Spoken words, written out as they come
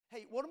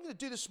Okay, what I'm going to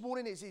do this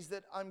morning is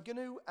that I'm going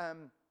to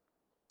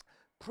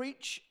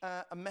preach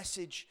a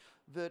message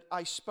that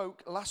I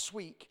spoke last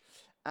week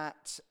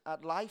at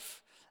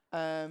Life,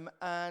 the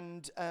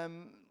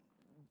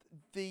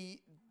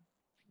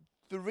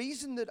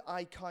reason that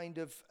I kind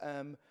of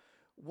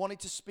wanted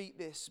to speak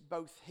this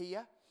both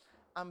here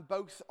and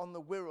both on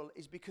the Wirral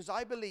is because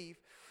I believe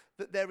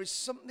that there is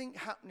something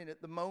happening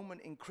at the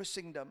moment in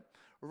Christendom,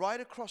 right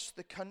across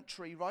the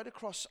country, right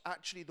across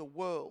actually the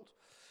world,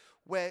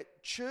 where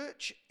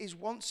church is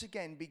once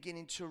again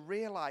beginning to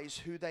realize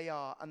who they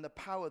are and the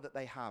power that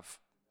they have.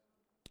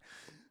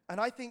 And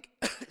I think,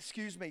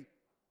 excuse me,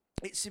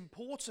 it's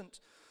important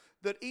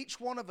that each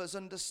one of us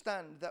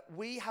understand that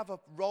we have a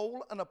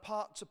role and a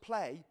part to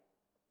play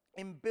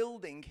in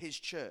building his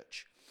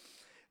church.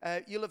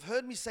 You'll have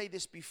heard me say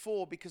this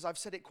before because I've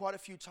said it quite a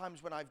few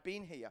times when I've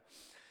been here,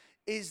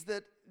 is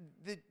that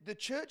the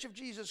Church of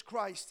Jesus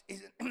Christ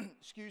is,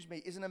 excuse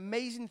me, is an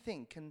amazing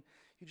thing. Can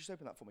you just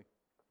open that for me?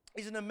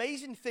 Is an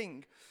amazing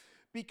thing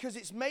because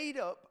it's made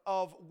up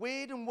of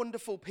weird and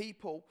wonderful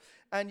people,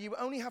 and you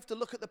only have to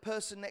look at the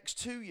person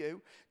next to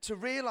you to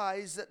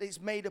realize that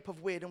it's made up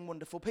of weird and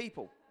wonderful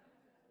people.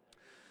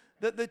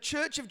 That the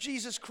Church of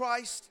Jesus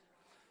Christ,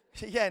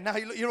 yeah, now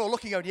you're all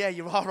looking going, yeah,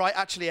 you are right,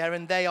 actually,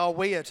 Aaron, they are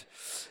weird.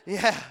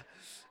 Yeah.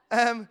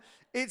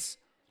 It's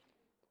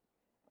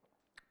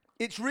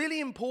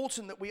really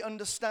important that we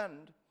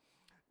understand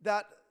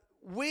that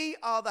we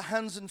are the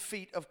hands and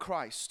feet of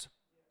Christ.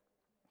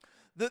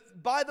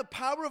 That by the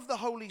power of the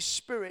Holy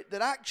Spirit,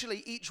 that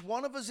actually each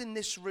one of us in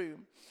this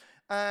room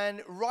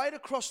and right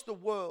across the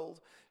world,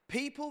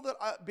 people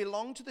that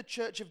belong to the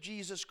Church of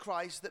Jesus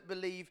Christ that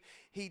believe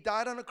he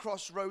died on a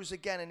cross, rose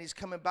again, and is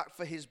coming back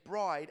for his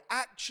bride,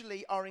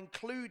 actually are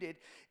included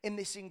in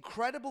this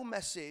incredible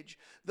message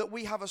that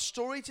we have a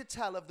story to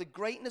tell of the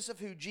greatness of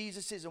who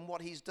Jesus is and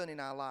what he's done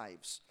in our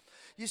lives.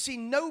 You see,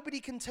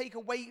 nobody can take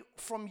away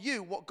from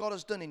you what God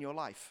has done in your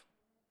life.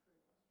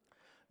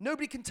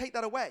 Nobody can take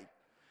that away.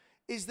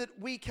 Is that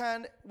we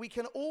can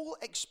all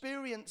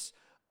experience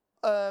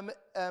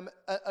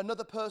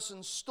another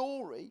person's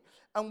story,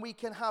 and we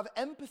can have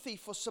empathy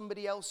for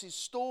somebody else's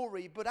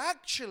story, but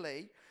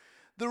actually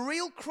the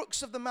real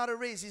crux of the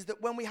matter is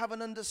that when we have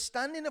an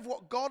understanding of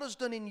what God has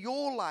done in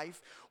your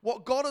life,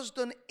 what God has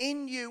done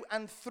in you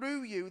and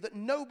through you, that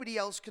nobody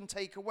else can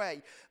take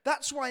away.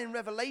 That's why in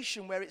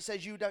Revelation, where it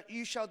says you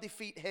shall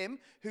defeat him,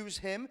 who's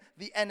him,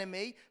 the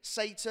enemy,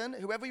 Satan,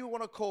 whoever you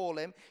want to call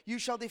him, you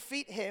shall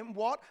defeat him,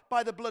 what?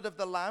 By the blood of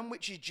the Lamb,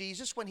 which is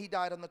Jesus when he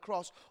died on the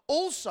cross.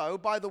 Also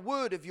by the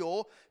word of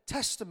your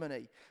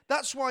testimony.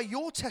 That's why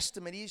your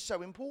testimony is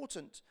so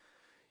important.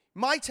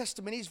 My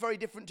testimony is very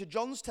different to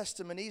John's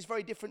testimony, is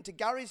very different to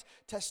Gary's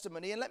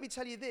testimony. And let me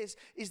tell you this,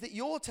 is that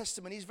your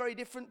testimony is very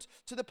different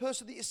to the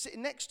person that you're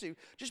sitting next to.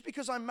 Just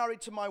because I'm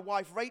married to my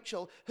wife,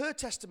 Rachel, her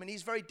testimony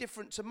is very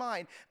different to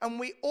mine.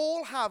 And we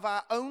all have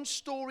our own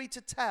story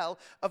to tell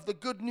of the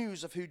good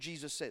news of who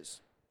Jesus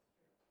is.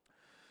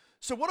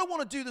 So what I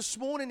want to do this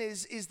morning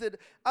is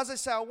that, as I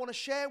say, I want to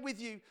share with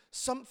you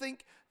something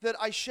that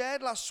I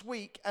shared last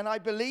week. And I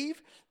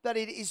believe that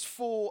it is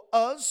for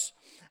us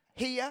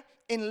here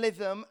in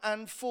Lytham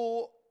and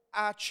for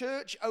our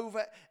church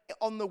over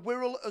on the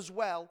Wirral as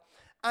well.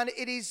 And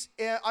it is,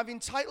 I've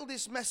entitled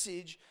this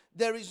message,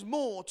 There is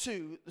More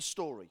to the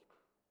Story.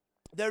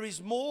 There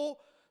is more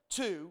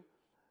to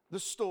the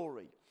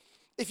story.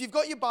 If you've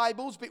got your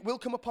Bibles, it will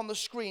come up on the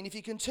screen. If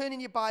you can turn in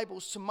your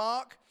Bibles to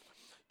Mark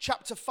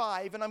chapter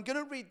 5, and I'm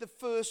going to read the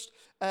first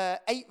 8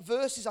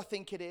 verses, I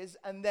think it is,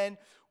 and then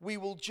we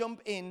will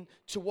jump in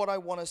to what I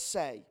want to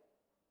say.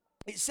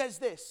 It says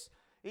this.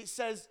 It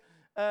says,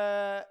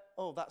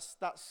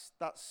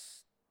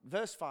 that's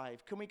verse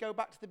 5. Can we go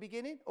back to the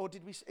beginning? Or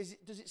does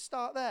it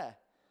start there?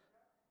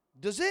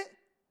 Does it?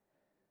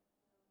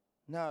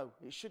 No,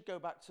 it should go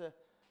back to,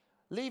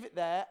 leave it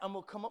there, and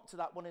we'll come up to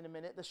that one in a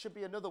minute. There should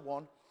be another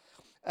one.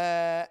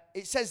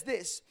 It says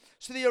this.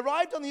 So they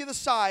arrived on the other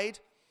side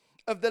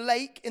of the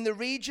lake in the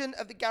region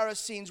of the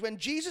Gerasenes. When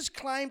Jesus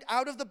climbed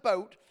out of the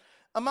boat,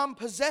 a man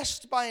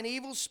possessed by an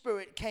evil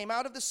spirit came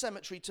out of the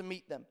cemetery to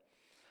meet them.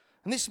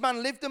 And this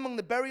man lived among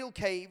the burial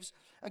caves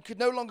and could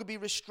no longer be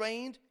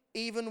restrained,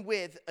 even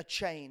with a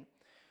chain.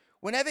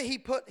 Whenever he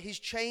was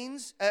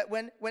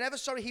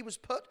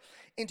put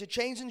into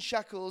chains and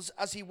shackles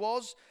as he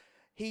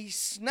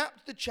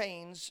snapped the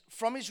chains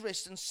from his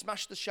wrists and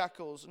smashed the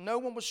shackles. No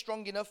one was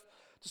strong enough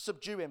to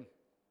subdue him.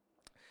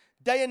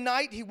 Day and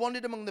night he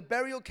wandered among the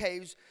burial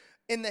caves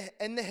in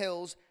the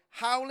hills,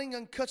 howling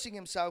and cutting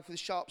himself with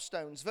sharp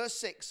stones. Verse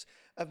 6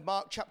 of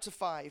Mark chapter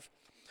 5.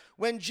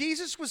 When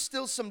Jesus was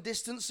still some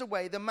distance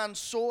away, the man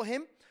saw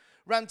him,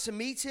 ran to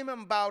meet him,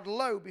 and bowed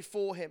low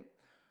before him.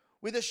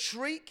 With a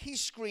shriek, he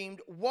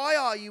screamed, "Why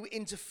are you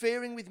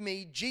interfering with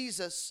me,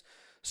 Jesus,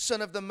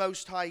 Son of the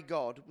Most High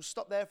God?" We'll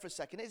stop there for a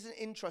second. Isn't it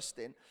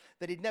interesting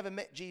that he'd never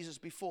met Jesus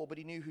before, but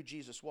he knew who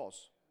Jesus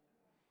was?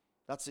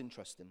 That's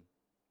interesting.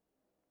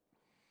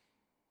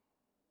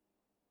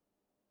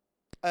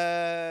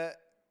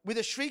 With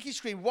a shriek he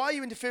screamed, "Why are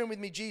you interfering with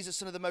me, Jesus,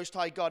 Son of the Most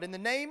High God? In the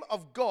name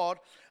of God,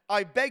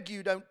 I beg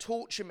you, don't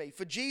torture me.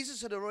 For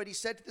Jesus had already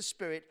said to the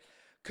spirit,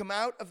 come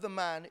out of the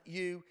man,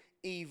 you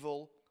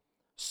evil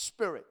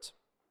spirit.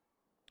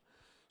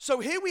 So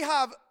here we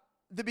have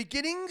the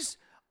beginnings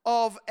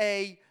of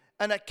an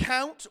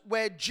account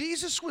where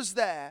Jesus was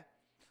there,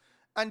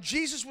 and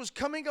Jesus was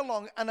coming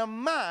along, and a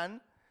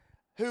man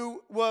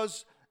who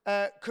was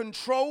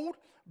controlled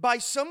by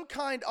some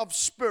kind of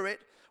spirit.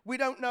 We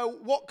don't know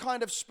what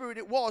kind of spirit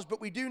it was,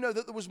 but we do know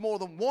that there was more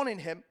than one in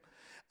him.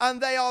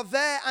 And they are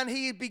there, and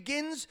he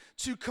begins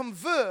to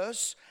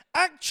converse,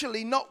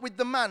 actually not with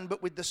the man,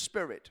 but with the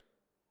spirit.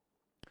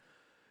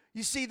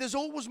 You see, there's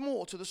always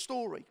more to the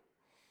story.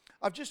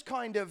 I've just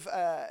kind of,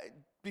 I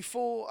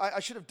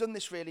should have done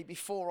this really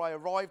before I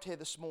arrived here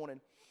this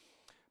morning.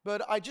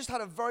 But I just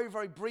had a very,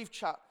 very brief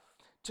chat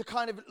to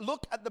kind of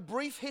look at the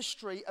brief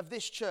history of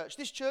this church.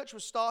 This church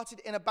was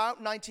started in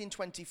about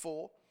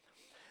 1924.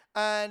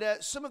 And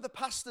some of the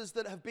pastors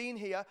that have been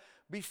here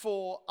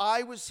before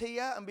I was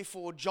here and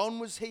before John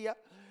was here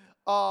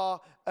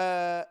are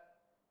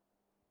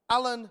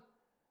Alan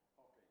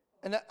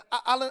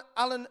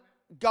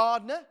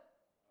Gardner.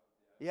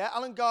 Yeah,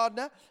 Alan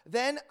Gardner.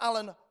 Then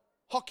Alan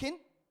Hockin.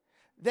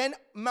 Then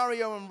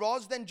Mario and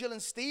Roz. Then Jill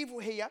and Steve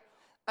were here.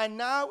 And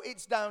now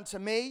it's down to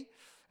me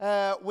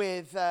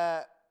with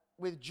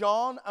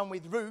John and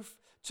with Ruth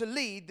to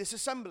lead this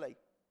assembly.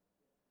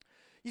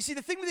 You see,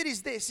 the thing with it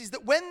is this, is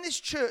that when this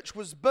church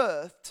was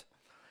birthed,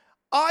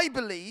 I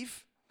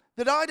believe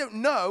that I don't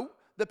know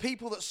the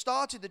people that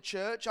started the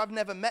church. I've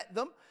never met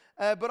them.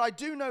 But I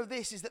do know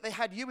this, is that they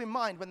had you in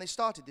mind when they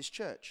started this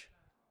church.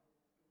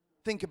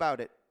 Think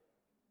about it.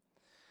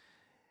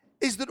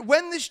 Is that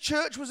when this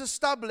church was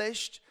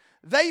established,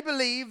 they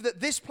believed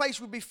that this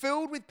place would be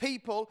filled with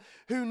people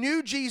who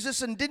knew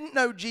Jesus and didn't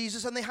know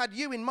Jesus, and they had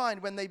you in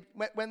mind when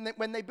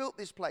they built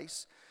this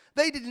place.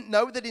 They didn't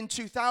know that in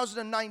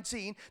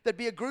 2019 there'd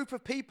be a group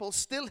of people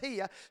still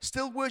here,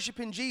 still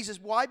worshiping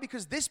Jesus. Why?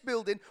 Because this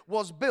building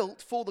was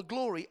built for the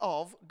glory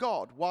of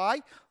God.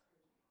 Why?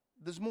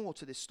 There's more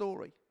to this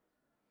story.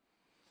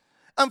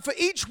 And for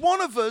each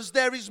one of us,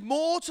 there is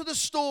more to the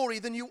story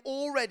than you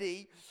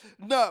already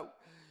know.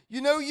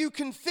 You know, you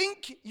can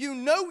think you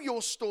know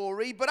your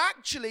story, but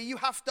actually you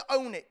have to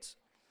own it.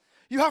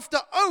 You have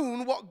to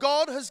own what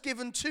God has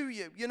given to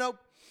you. You know,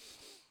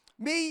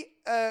 me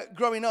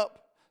growing up,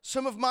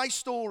 some of my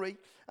story,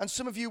 and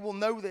some of you will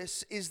know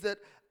this, is that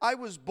I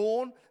was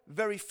born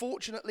very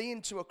fortunately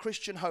into a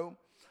Christian home.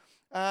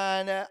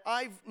 And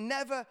I've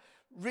never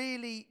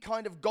really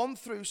kind of gone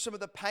through some of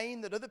the pain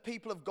that other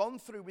people have gone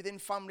through within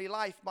family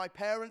life. My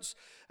parents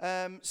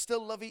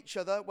still love each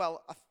other.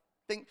 Well, I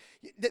think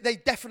they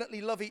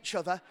definitely love each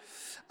other.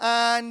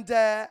 And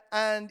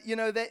you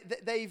know,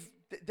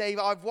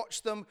 I've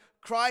watched them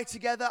cry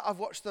together. I've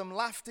watched them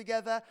laugh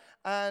together.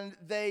 And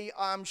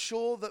I'm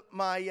sure that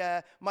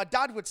my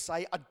dad would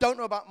say, I don't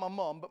know about my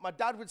mum, but my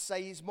dad would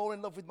say he's more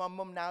in love with my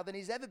mum now than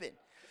he's ever been.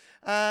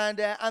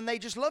 And they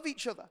just love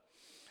each other.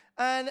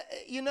 And,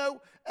 you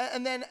know,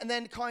 and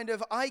then kind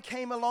of I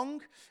came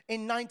along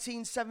in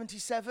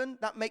 1977.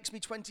 That makes me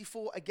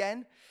 24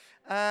 again.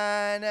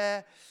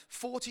 And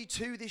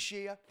 42 this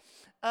year.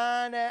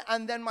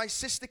 And then my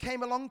sister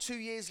came along 2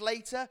 years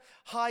later,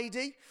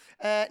 Heidi,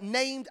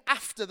 named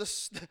after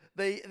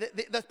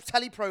the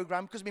telly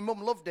program because my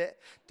mum loved it.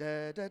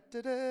 Da, da,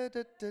 da,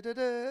 da, da, da,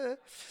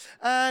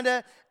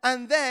 da.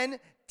 And then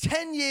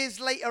 10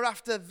 years later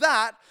after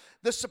that,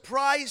 the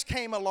surprise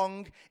came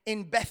along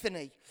in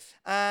Bethany.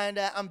 And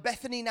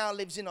Bethany now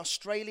lives in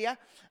Australia,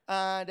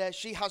 and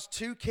she has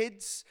 2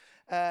 kids.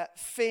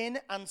 Finn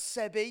and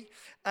Sebi,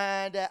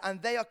 and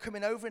they are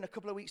coming over in a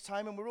couple of weeks'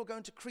 time, and we're all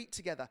going to Crete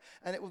together.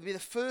 And it will be the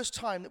first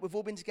time that we've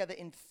all been together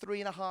in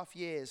 3.5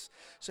 years.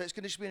 So it's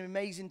going to be an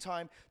amazing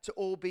time to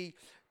all be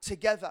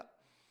together.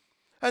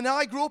 And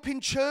I grew up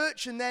in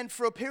church, and then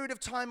for a period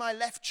of time I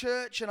left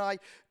church, and I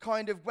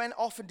kind of went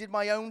off and did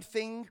my own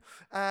thing.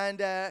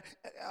 And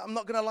I'm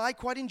not going to lie,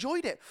 quite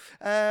enjoyed it.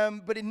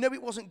 But I knew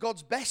it wasn't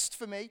God's best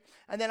for me.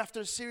 And then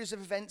after a series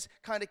of events,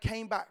 kind of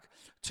came back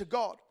to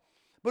God.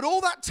 But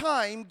all that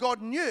time,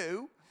 God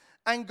knew,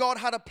 and God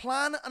had a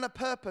plan and a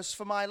purpose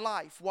for my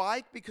life.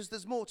 Why? Because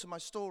there's more to my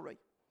story.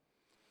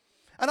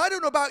 And I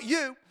don't know about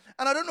you,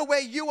 and I don't know where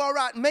you are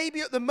at. Maybe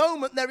at the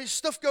moment there is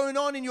stuff going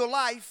on in your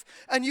life,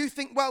 and you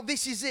think, well,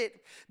 this is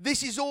it.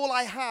 This is all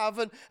I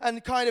have.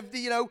 And kind of,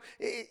 you know,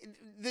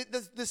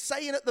 the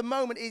saying at the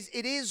moment is,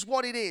 it is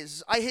what it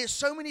is. I hear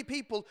so many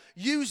people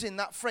using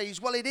that phrase,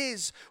 well, it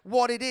is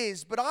what it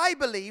is. But I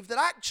believe that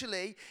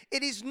actually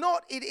it is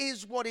not it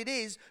is what it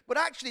is, but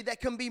actually there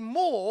can be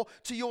more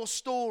to your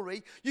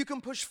story. You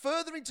can push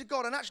further into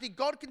God, and actually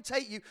God can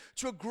take you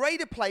to a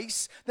greater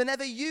place than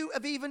ever you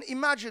have even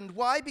imagined.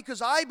 Why?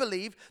 Because I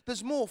believe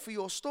there's more for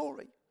your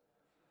story.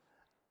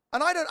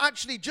 And I don't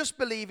actually just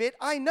believe it,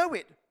 I know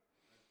it.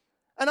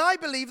 And I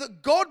believe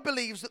that God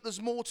believes that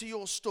there's more to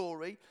your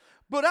story,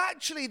 but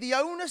actually the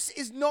onus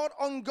is not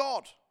on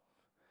God.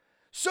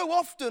 So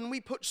often we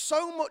put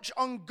so much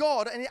on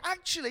God, and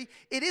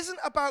it isn't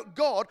about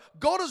God.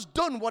 God has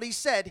done what he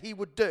said he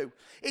would do.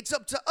 It's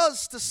up to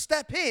us to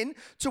step in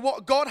to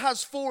what God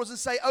has for us and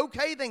say,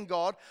 okay then,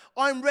 God,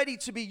 I'm ready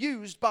to be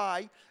used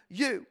by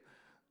you.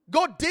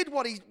 God did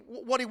what he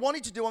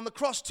wanted to do on the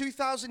cross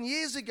 2,000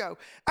 years ago.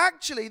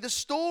 Actually, the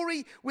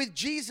story with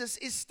Jesus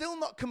is still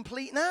not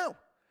complete now.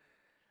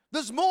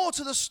 There's more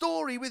to the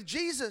story with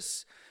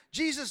Jesus.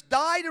 Jesus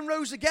died and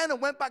rose again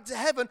and went back to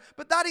heaven,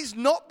 but that is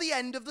not the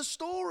end of the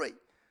story.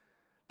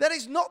 That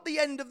is not the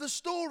end of the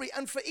story.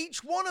 And for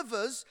each one of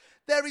us,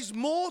 there is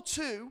more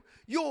to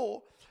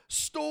your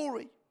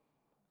story.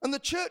 And the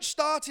church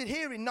started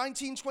here in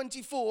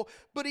 1924,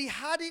 but he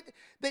had it,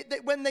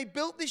 when they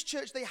built this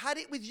church, they had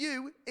it with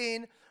you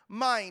in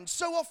mind.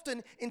 So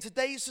often in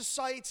today's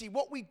society,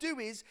 what we do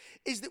is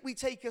that we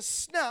take a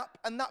snap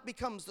and that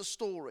becomes the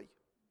story.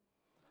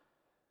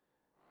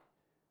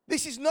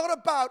 This is not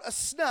about a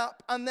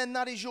snap and then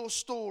that is your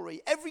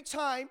story. Every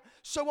time,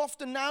 so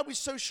often now with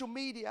social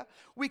media,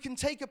 we can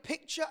take a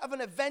picture of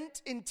an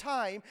event in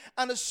time,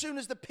 and as soon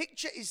as the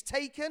picture is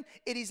taken,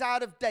 it is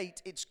out of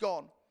date, it's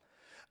gone.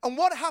 And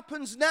what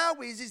happens now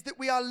is that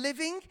we are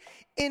living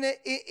in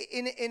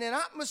an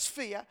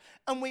atmosphere,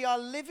 and we are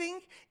living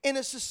in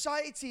a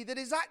society that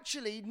is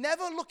actually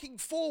never looking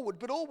forward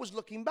but always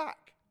looking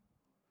back.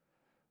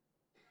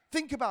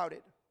 Think about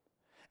it.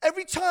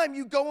 Every time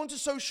you go onto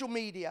social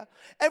media,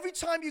 every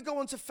time you go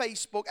onto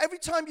Facebook, every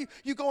time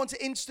you go onto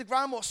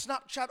Instagram or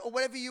Snapchat or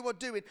whatever you are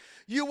doing,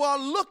 you are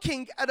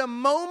looking at a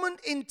moment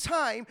in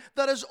time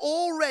that has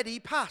already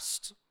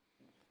passed.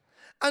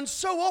 And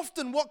so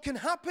often what can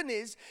happen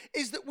is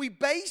that we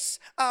base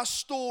our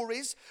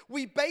stories,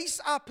 we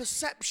base our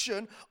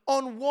perception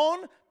on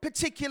one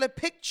particular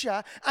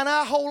picture, and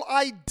our whole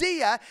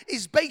idea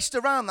is based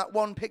around that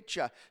one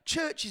picture.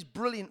 Church is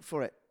brilliant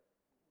for it.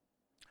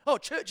 Oh,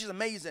 church is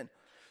amazing.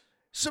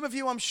 Some of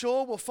you, I'm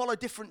sure, will follow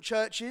different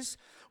churches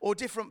or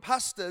different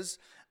pastors,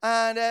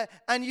 and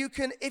you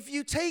can, if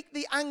you take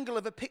the angle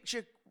of a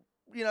picture,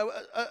 you know,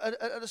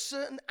 at a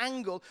certain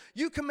angle,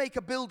 you can make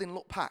a building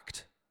look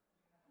packed.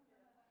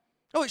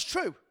 Oh, it's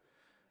true.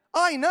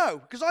 I know,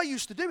 because I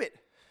used to do it.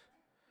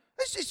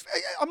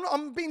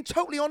 I'm being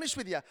totally honest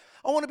with you.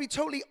 I want to be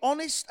totally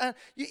honest.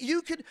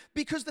 You could,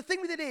 because the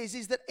thing with it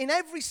is that in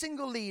every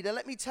single leader,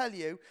 let me tell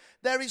you,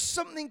 there is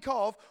something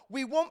of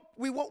we want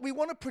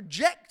to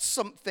project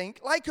something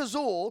like us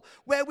all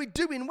where we're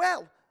doing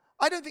well.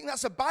 I don't think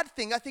that's a bad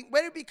thing. I think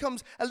where it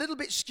becomes a little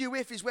bit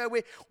skew-iff is where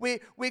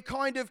we're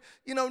kind of,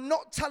 you know,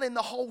 not telling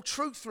the whole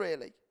truth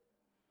really.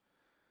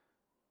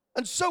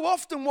 And so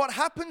often what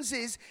happens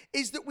is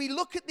that we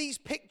look at these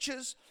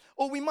pictures,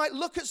 or we might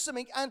look at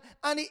something, and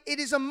it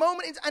is a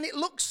moment, and it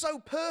looks so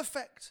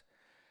perfect.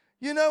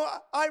 You know,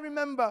 I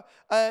remember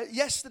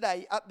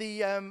yesterday at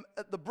the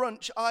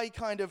brunch, I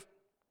kind of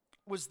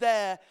was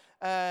there,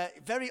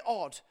 very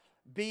odd,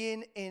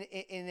 being in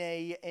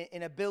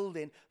a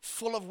building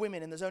full of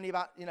women, and there's only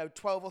about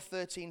 12 or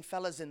 13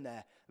 fellas in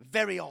there.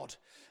 Very odd.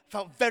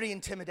 Felt very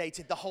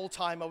intimidated the whole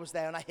time I was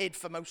there, and I hid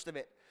for most of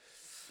it.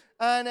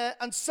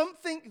 And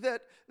something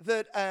that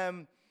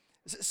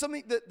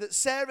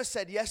Sarah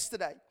said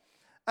yesterday,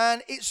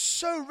 and it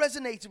so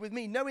resonated with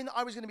me, knowing that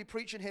I was going to be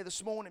preaching here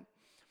this morning,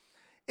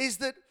 is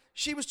that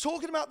she was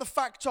talking about the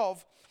fact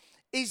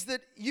is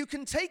that you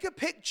can take a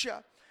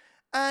picture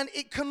and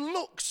it can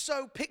look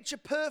so picture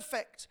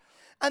perfect,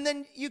 and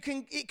then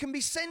it can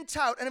be sent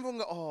out and everyone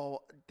go,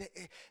 oh,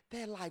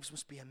 their lives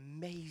must be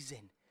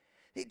amazing.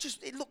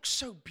 It looks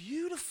so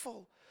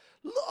beautiful.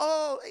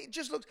 Oh, it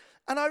just looks,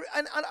 and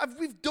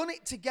we've done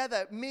it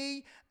together,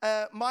 me,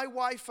 my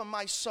wife, and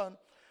my son,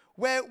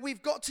 where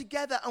we've got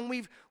together and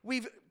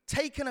we've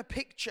taken a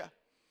picture.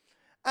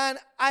 And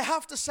I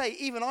have to say,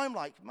 even I'm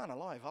like, man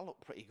alive, I look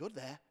pretty good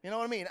there. You know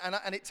what I mean?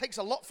 And it takes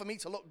a lot for me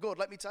to look good,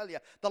 let me tell you.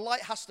 The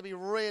light has to be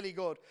really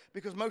good,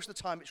 because most of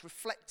the time it's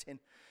reflecting,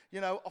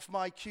 off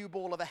my cue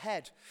ball of a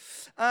head.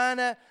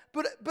 And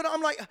but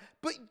I'm like,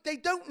 but they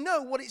don't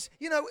know what it's,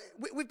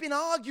 we've been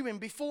arguing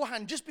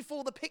beforehand, just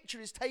before the picture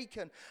is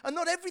taken. And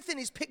not everything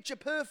is picture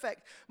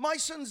perfect. My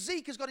son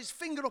Zeke has got his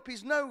finger up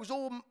his nose,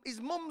 or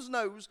his mum's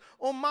nose,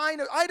 or my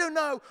nose, I don't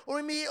know, or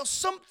in me, or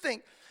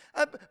something.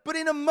 But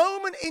in a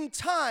moment in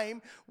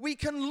time, we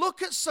can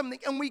look at something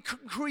and we can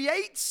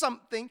create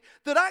something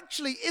that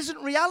actually isn't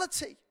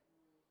reality.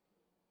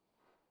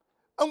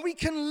 And we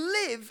can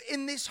live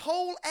in this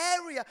whole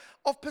area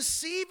of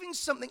perceiving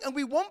something, and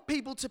we want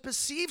people to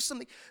perceive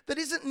something that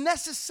isn't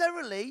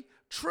necessarily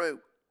true.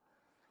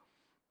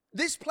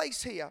 This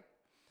place here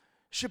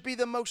should be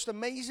the most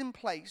amazing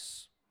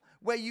place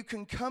where you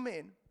can come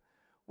in,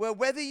 where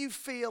whether you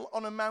feel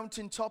on a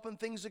mountaintop and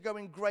things are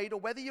going great, or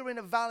whether you're in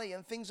a valley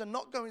and things are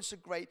not going so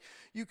great,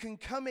 you can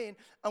come in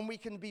and we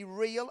can be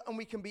real and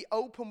we can be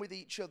open with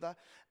each other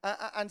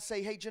and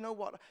say, hey, do you know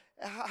what?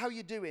 How are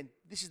you doing?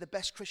 This is the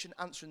best Christian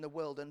answer in the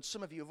world, and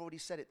some of you have already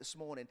said it this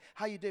morning.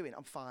 How are you doing?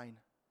 I'm fine.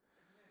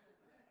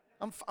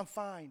 I'm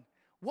fine.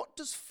 What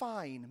does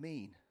fine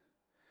mean?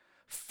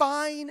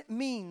 Fine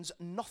means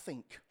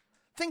nothing.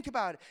 Think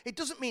about it. It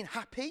doesn't mean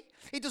happy.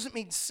 It doesn't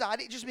mean sad.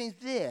 It just means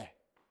there.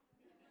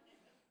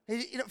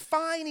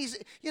 Fine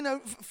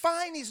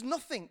is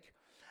nothing.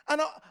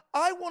 And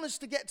I want us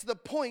to get to the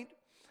point,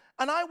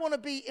 and I want to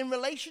be in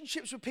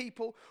relationships with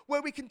people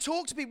where we can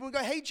talk to people and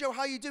go, hey, Joe,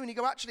 how you doing? You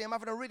go, actually, I'm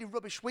having a really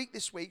rubbish week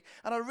this week,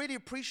 and I really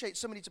appreciate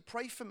somebody to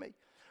pray for me.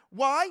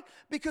 Why?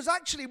 Because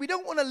actually, we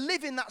don't want to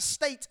live in that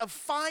state of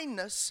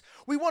fineness.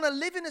 We want to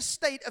live in a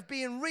state of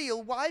being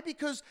real. Why?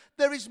 Because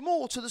there is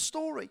more to the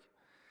story.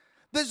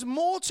 There's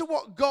more to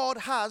what God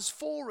has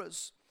for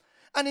us.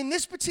 And in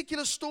this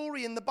particular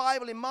story in the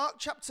Bible, in Mark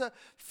chapter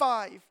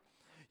 5,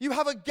 you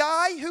have a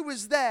guy who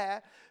was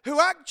there who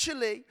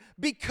actually,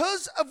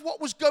 because of what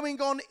was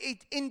going on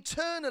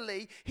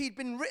internally, he'd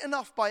been written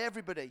off by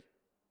everybody.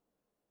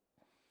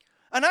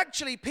 And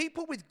actually,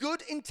 people with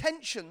good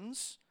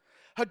intentions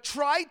had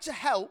tried to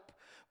help,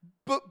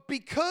 but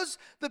because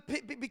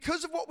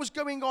of what was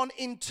going on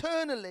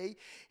internally,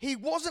 he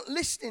wasn't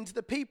listening to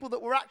the people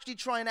that were actually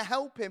trying to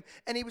help him,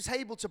 and he was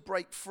able to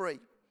break free.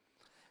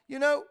 You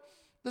know,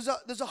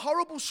 there's a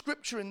horrible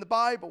scripture in the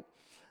Bible,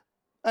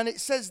 and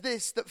it says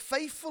this, that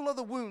faithful are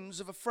the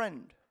wounds of a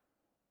friend.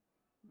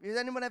 Has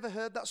anyone ever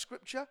heard that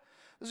scripture?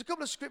 There's a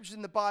couple of scriptures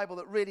in the Bible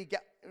that really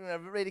get,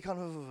 really kind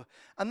of,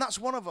 and that's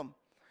one of them.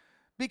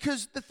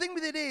 Because the thing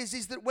with it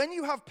is that when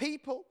you have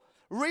people,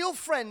 real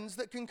friends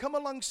that can come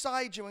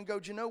alongside you and go,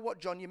 do you know what,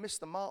 John, you missed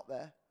the mark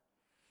there.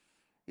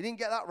 You didn't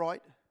get that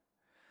right.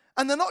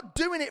 And they're not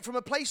doing it from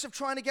a place of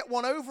trying to get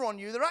one over on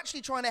you. They're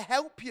actually trying to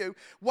help you.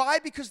 Why?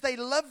 Because they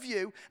love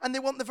you and they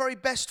want the very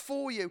best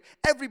for you.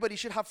 Everybody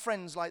should have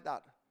friends like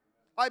that.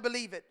 I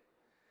believe it.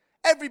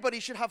 Everybody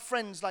should have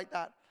friends like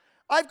that.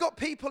 I've got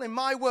people in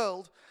my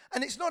world,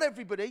 and it's not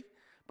everybody,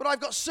 but I've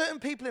got certain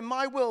people in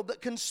my world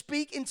that can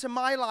speak into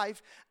my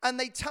life, and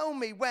they tell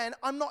me when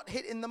I'm not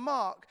hitting the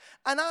mark.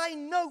 And I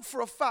know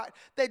for a fact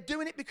they're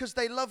doing it because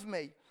they love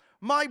me.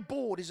 My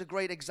board is a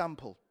great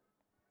example.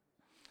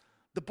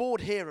 The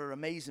board here are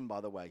amazing,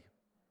 by the way.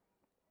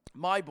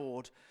 My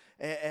board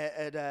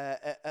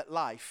at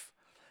Life,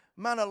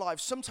 man alive,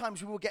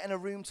 sometimes we will get in a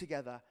room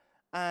together,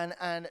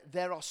 and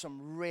there are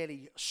some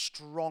really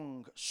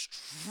strong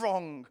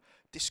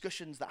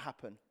discussions that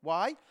happen.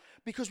 Why?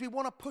 Because we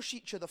want to push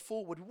each other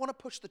forward. We want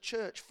to push the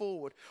church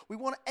forward. We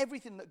want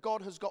everything that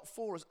God has got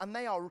for us. And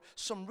they are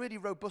some really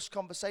robust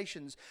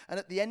conversations. And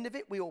at the end of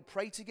it, we all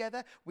pray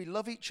together. We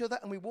love each other.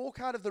 And we walk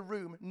out of the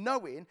room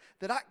knowing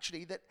that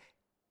actually that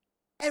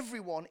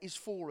everyone is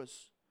for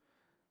us.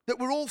 That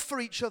we're all for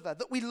each other.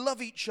 That we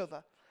love each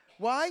other.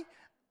 Why?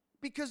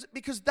 Because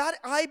that,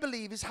 I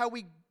believe, is how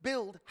we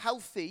build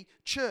healthy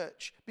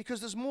church. Because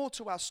there's more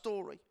to our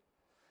story.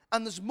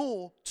 And there's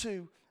more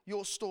to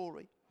your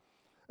story.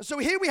 And so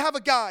here we have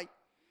a guy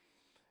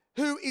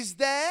who is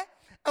there,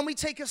 and we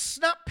take a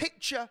snap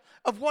picture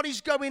of what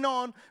is going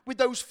on with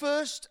those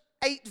first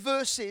 8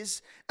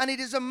 verses, and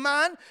it is a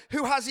man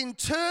who has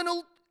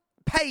internal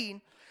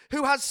pain,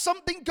 who has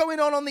something going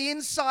on the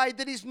inside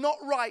that is not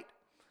right.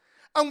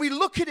 And we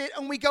look at it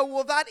and we go,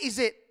 well, that is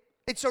it.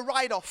 It's a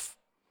write-off.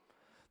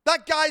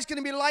 That guy's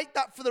going to be like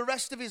that for the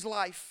rest of his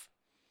life.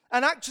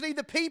 And actually,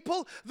 the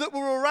people that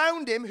were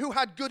around him who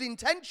had good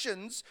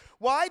intentions,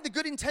 why? The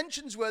good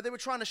intentions were they were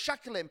trying to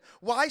shackle him.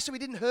 Why? So he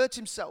didn't hurt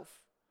himself.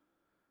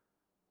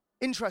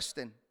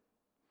 Interesting.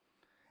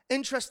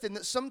 Interesting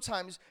that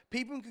sometimes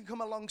people can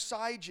come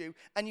alongside you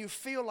and you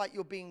feel like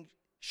you're being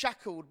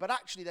shackled, but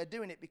actually they're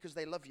doing it because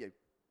they love you.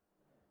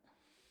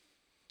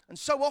 And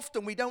so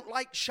often we don't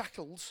like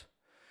shackles.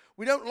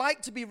 We don't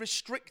like to be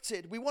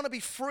restricted. We want to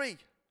be free.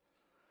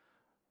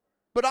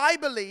 But I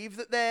believe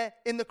that there,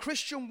 in the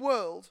Christian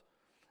world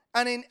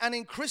and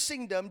in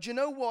Christendom, do you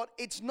know what?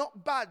 It's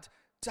not bad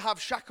to have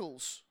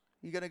shackles.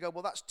 You're going to go,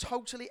 well, that's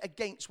totally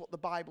against what the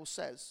Bible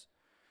says.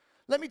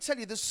 Let me tell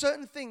you, there's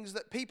certain things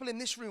that people in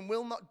this room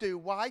will not do.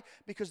 Why?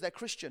 Because they're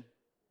Christian.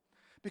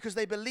 Because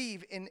they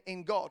believe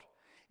in God.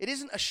 It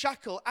isn't a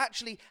shackle.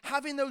 Actually,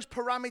 having those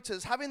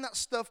parameters, having that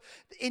stuff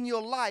in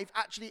your life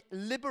actually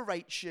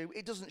liberates you.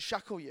 It doesn't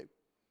shackle you.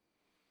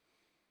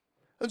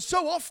 And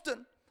so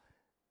often,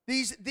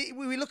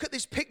 we look at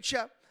this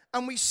picture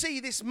and we see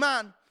this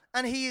man,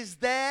 and he is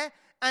there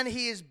and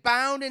he is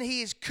bound and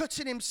he is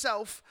cutting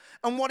himself,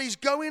 and what is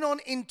going on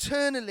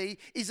internally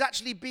is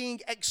actually being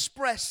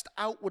expressed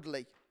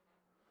outwardly.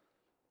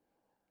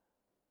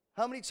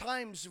 How many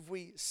times have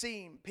we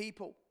seen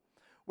people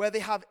where they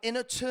have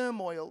inner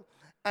turmoil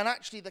and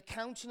actually the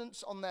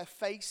countenance on their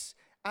face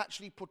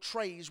actually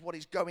portrays what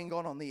is going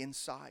on the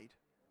inside?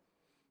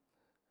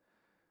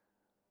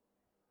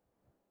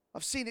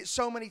 I've seen it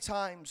so many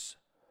times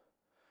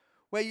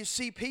where you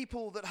see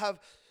people that have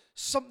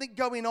something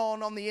going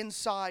on the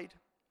inside,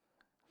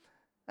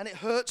 and it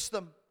hurts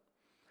them,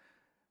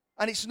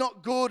 and it's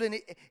not good,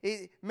 and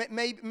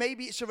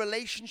maybe it's a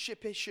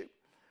relationship issue.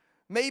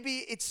 Maybe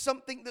it's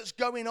something that's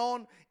going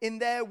on in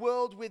their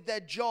world with their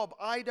job.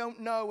 I don't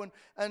know,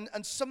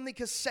 and something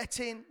has set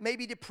in,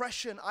 maybe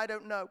depression, I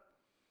don't know.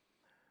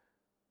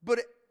 But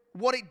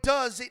what it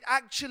does, it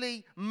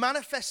actually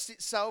manifests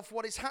itself,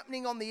 what is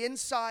happening on the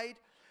inside.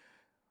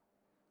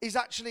 is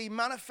actually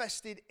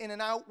manifested in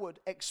an outward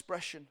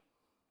expression.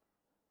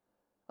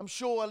 I'm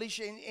sure,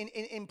 Alicia,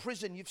 in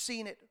prison, you've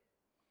seen it.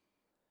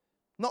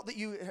 Not that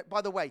you,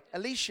 by the way,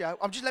 Alicia,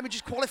 let me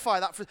just qualify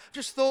that.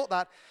 Just thought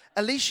that.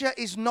 Alicia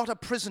is not a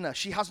prisoner.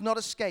 She has not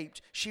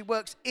escaped. She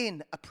works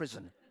in a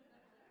prison.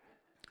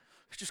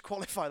 Just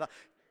qualify that.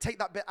 Take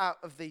that bit out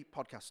of the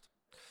podcast.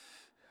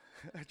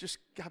 Just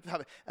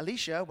have it.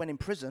 Alicia went in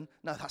prison.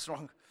 No, that's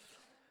wrong.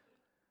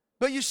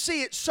 But you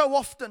see it so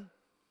often.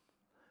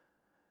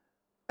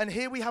 And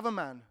here we have a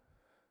man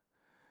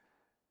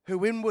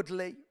who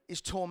inwardly is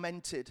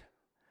tormented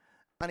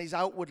and is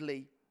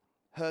outwardly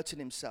hurting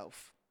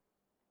himself.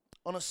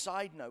 On a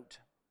side note,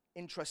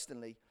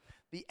 interestingly,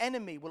 the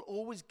enemy will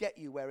always get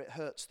you where it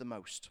hurts the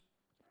most.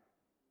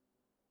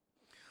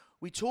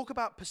 We talk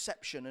about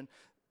perception, and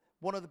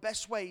one of the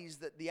best ways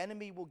that the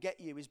enemy will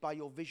get you is by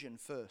your vision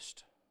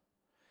first.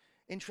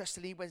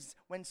 Interestingly,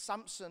 when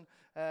Samson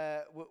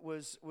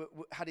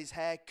had his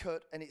hair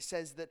cut, and it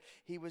says that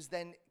he was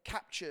then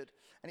captured,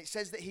 and it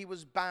says that he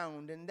was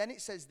bound, and then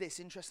it says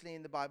this, interestingly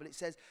in the Bible, it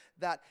says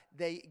that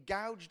they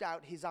gouged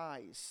out his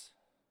eyes.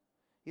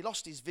 He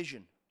lost his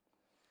vision.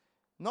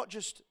 Not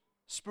just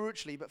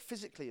spiritually, but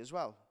physically as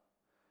well.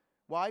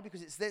 Why?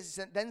 Because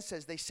it then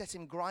says they set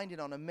him grinding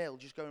on a mill,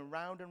 just going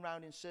round and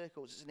round in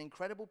circles. It's an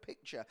incredible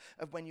picture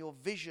of when your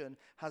vision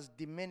has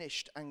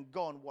diminished and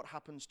gone, what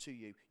happens to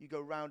you. You go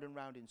round and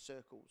round in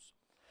circles.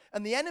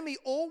 And the enemy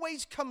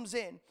always comes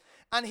in,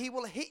 and he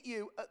will hit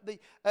you at the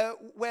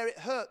where it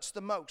hurts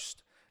the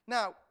most.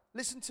 Now,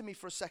 listen to me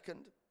for a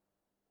second.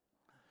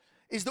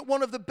 Is that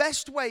one of the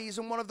best ways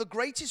and one of the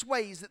greatest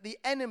ways that the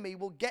enemy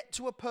will get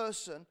to a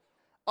person,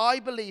 I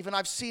believe, and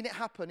I've seen it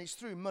happen, is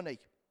through money.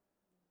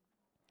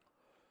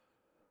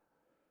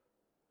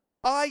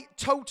 I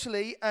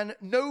totally, and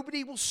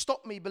nobody will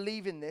stop me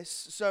believing this,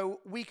 so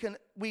we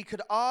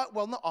could,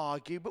 not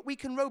argue, but we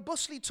can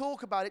robustly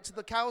talk about it till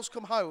the cows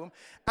come home,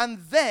 and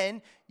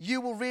then you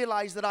will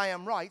realize that I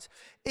am right,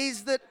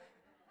 is that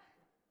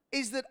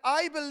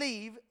I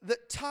believe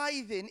that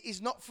tithing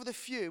is not for the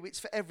few, it's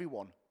for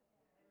everyone.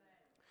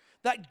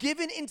 That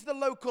giving into the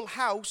local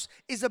house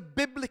is a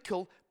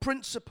biblical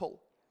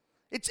principle.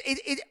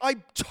 I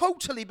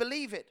totally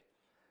believe it.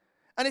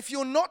 And if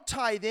you're not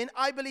tithing,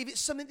 I believe it's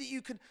something that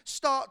you can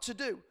start to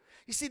do.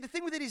 You see, the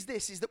thing with it is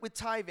this, is that with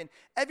tithing,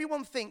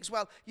 everyone thinks,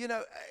 well,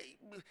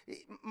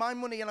 my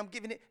money and I'm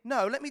giving it.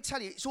 No, let me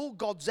tell you, it's all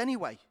God's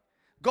anyway.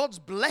 God's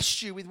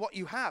blessed you with what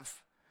you have.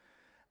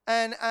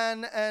 And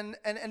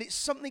it's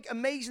something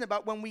amazing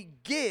about when we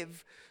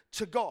give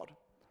to God.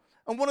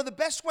 And one of the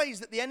best ways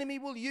that the enemy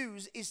will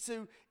use is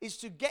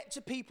to get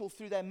to people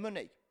through their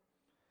money.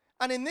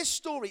 And in this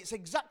story, it's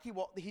exactly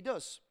what he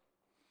does.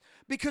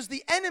 Because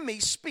the enemy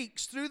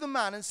speaks through the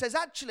man and says,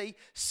 actually,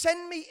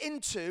 send me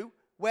into,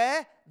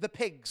 where? The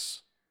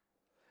pigs.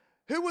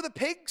 Who were the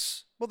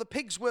pigs? Well, the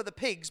pigs were the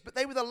pigs, but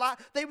they were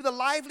the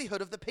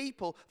livelihood of the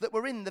people that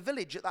were in the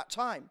village at that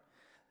time.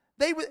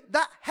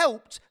 That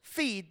helped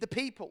feed the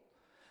people.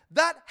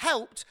 That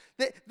helped,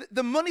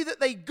 the money that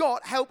they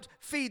got helped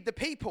feed the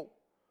people.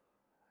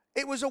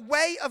 It was a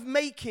way of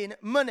making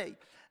money.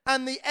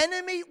 And the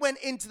enemy went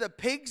into the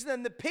pigs,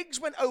 then the pigs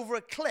went over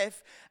a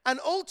cliff, and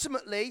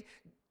ultimately,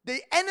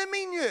 the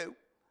enemy knew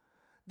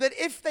that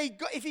if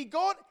he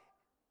got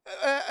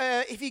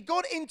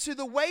into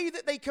the way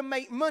that they can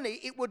make money,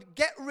 it would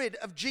get rid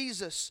of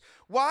Jesus.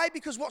 Why?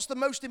 Because what's the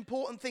most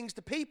important things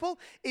to people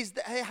is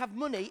that they have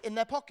money in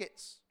their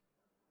pockets.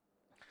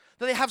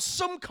 That they have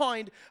some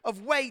kind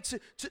of way to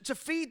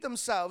feed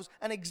themselves.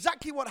 And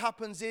exactly what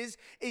happens is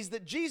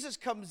that Jesus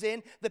comes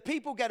in, the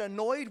people get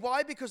annoyed.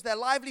 Why? Because their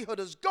livelihood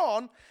has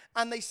gone,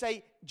 and they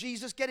say,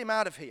 Jesus, get him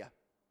out of here.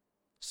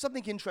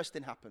 Something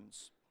interesting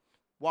happens.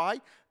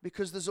 Why?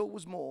 Because there's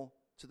always more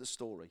to the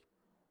story.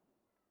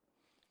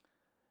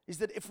 Is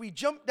that if we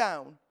jump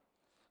down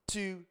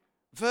to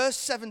verse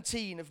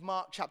 17 of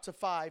Mark chapter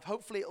 5,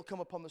 hopefully it'll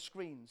come up on the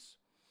screens.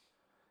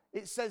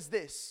 It says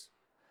this,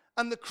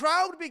 and the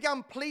crowd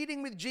began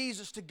pleading with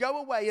Jesus to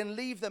go away and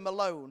leave them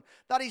alone.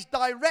 That is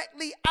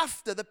directly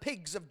after the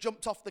pigs have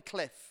jumped off the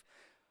cliff.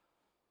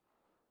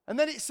 And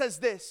then it says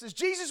this, as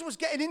Jesus was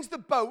getting into the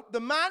boat, the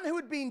man who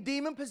had been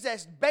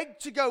demon-possessed begged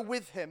to go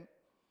with him.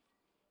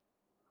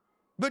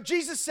 But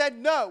Jesus said,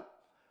 no,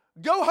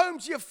 go home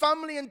to your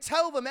family and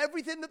tell them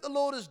everything that the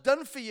Lord has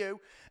done for you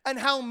and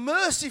how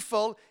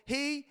merciful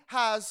he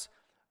has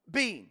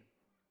been.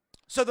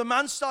 So the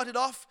man started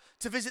off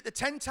to visit the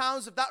 10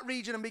 towns of that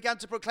region and began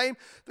to proclaim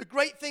the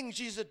great things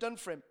Jesus had done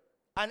for him.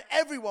 And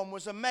everyone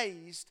was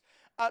amazed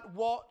at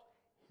what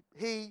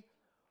he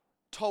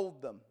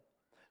told them.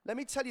 Let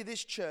me tell you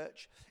this,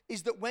 church,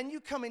 is that when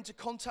you come into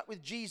contact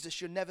with Jesus,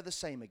 you're never the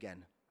same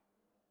again.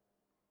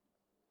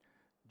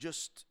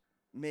 Just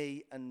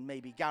me and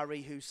maybe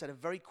Gary, who said a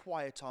very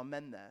quiet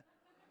amen there.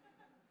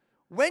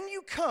 When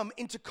you come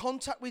into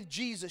contact with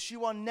Jesus,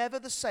 you are never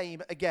the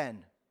same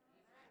again.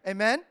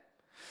 Amen?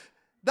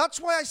 That's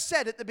why I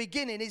said at the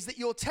beginning is that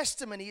your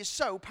testimony is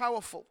so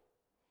powerful.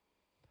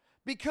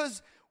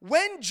 Because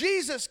when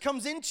Jesus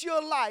comes into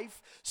your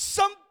life,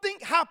 something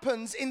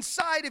happens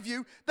inside of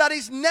you that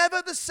is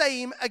never the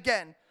same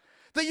again.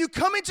 That you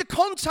come into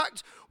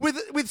contact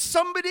with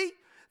somebody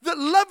that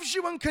loves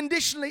you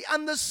unconditionally,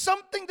 and there's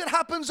something that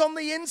happens on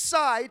the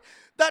inside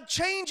that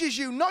changes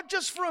you, not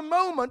just for a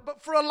moment,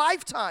 but for a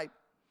lifetime.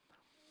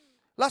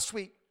 Last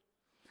week,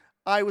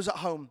 I was at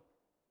home,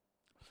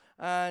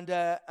 and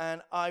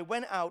I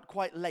went out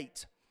quite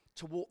late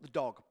to walk the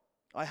dog.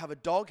 I have a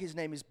dog, his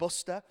name is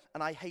Buster,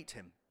 and I hate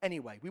him.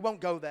 Anyway, we won't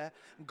go there.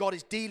 God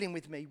is dealing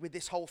with me with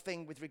this whole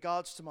thing with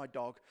regards to my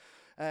dog.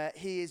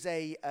 He's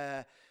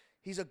a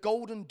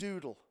golden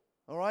doodle,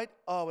 all right?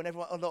 Oh, and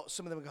everyone,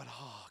 some of them are going,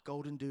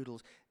 golden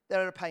doodles.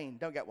 They're a pain,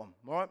 don't get one,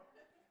 all right?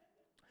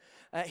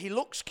 He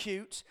looks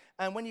cute,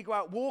 and when you go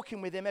out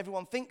walking with him,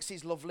 everyone thinks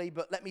he's lovely,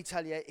 but let me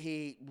tell you,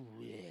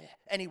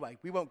 Anyway,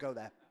 we won't go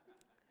there.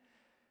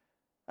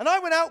 And I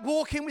went out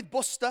walking with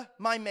Buster,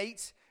 my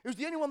mate, who's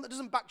the only one that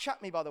doesn't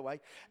back-chat me, by the way.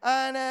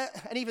 And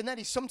even then,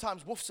 he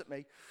sometimes woofs at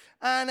me.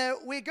 And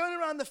we're going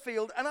around the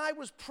field, and I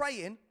was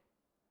praying.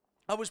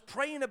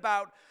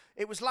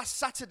 It was last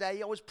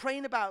Saturday, I was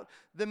praying about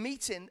the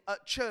meeting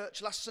at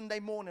church last Sunday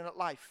morning at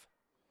Life.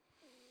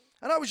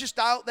 And I was just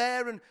out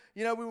there, and,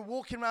 we were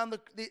walking around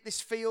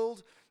this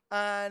field.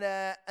 And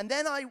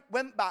then I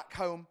went back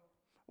home,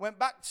 went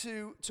back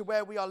to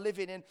where we are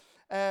living in.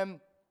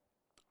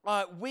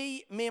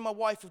 Me and my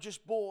wife have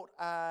just bought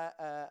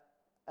a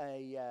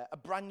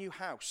brand new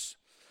house.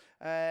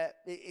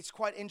 It's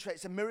quite interesting.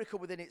 It's a miracle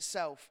within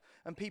itself.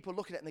 And people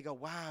look at it and they go,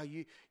 wow,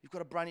 you've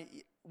got a brand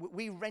new...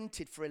 We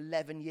rented for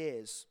 11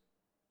 years.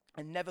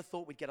 I never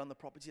thought we'd get on the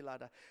property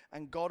ladder.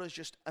 And God has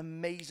just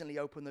amazingly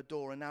opened the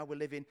door. And now we're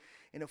living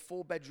in a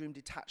 4-bedroom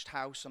detached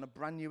house on a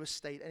brand new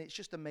estate. And it's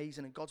just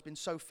amazing. And God's been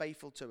so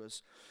faithful to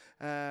us.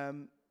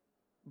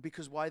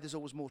 Because why? There's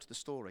always more to the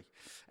story.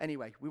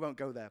 Anyway, we won't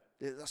go there.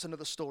 That's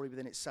another story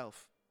within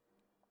itself.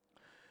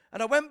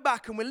 And I went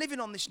back, and we're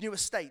living on this new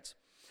estate.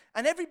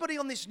 And everybody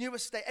on this new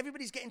estate,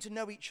 everybody's getting to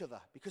know each other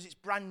because it's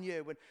brand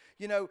new.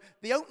 And,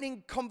 the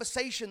opening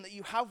conversation that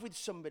you have with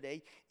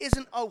somebody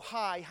isn't, oh,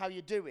 hi, how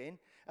you doing?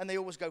 And they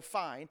always go,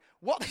 fine.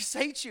 What they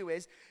say to you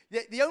is,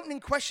 the opening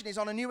question is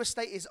on a new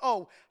estate is,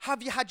 oh,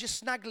 have you had your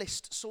snag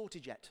list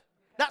sorted yet?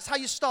 That's how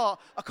you start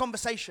a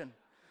conversation.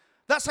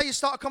 That's how you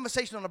start a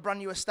conversation on a brand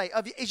new estate.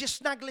 Is your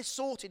snag list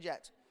sorted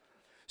yet?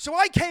 So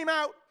I came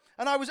out,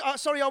 and I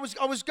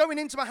was going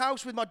into my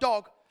house with my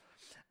dog,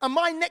 and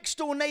my next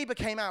door neighbor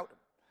came out.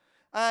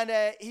 And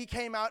he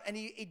came out, and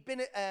he'd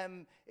been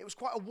it was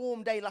quite a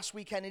warm day last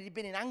weekend, and he'd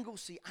been in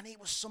Anglesey, and he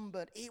was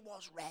sunburned. He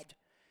was red.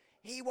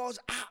 He was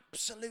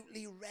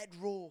absolutely red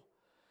raw.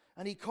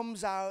 And he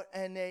comes out,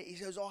 and he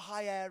goes, oh,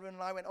 hi, Aaron.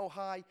 And I went, oh,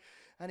 hi.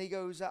 And he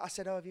goes, I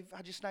said, oh, have you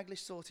had your snag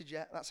list sorted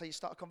yet? That's how you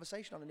start a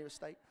conversation on a new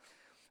estate.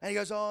 And he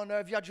goes, oh, no,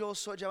 have you had yours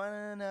sorted?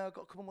 I went, no, I've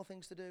got a couple more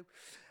things to do.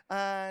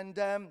 And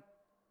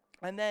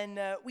then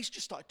we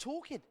just started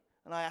talking.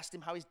 And I asked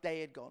him how his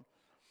day had gone.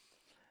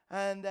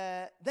 And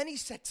then he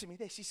said to me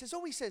this. He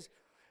says,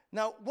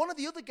 now, one of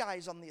the other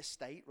guys on the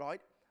estate,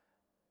 right,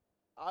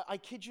 I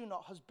kid you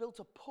not, has built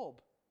a pub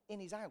in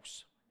his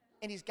house,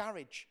 in his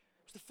garage.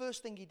 It was the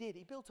first thing he did.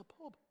 He built a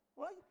pub,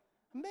 right?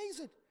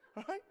 Amazing,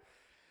 right?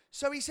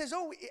 So he says,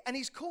 and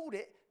he's called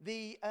it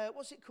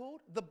what's it called?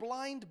 The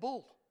Blind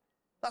Bull.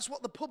 That's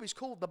what the pub is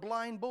called, the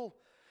Blind Bull.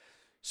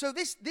 So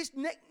this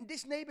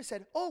neighbor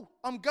said, oh,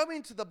 I'm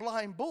going to the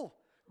Blind Bull.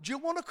 Do you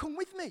want to come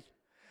with me?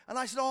 And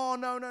I said, oh,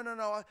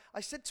 no.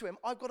 I said to him,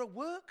 I've got to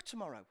work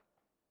tomorrow.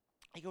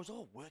 He goes,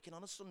 oh, working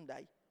on a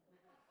Sunday?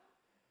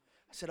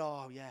 I said,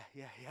 oh, yeah.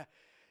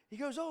 He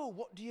goes, oh,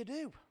 what do you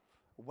do?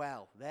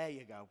 Well, there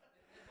you go.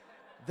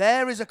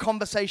 There is a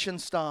conversation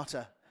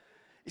starter.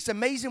 It's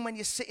amazing when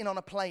you're sitting on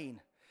a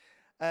plane,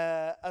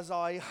 as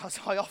I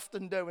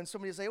often do, and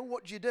somebody will say, oh,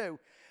 what do you do?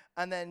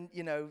 And then,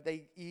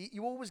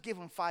 you always give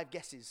them 5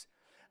 guesses.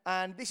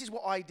 And this is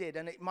what I did,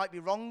 and it might be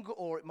wrong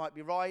or it might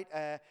be right.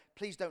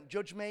 Please don't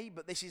judge me,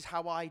 but this is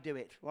how I do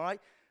it, all right?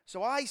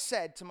 So I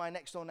said to my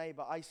next door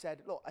neighbor, I said,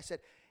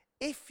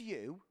 if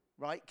you,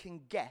 right,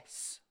 can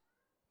guess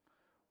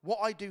what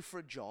I do for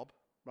a job,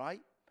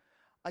 right?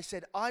 I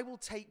said, I will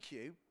take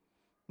you,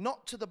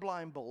 not to the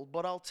Blind Bull,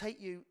 but I'll take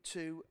you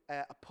to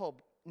a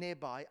pub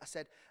nearby. I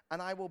said,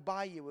 and I will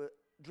buy you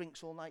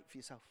drinks all night for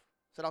yourself.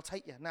 I said, I'll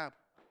take you now.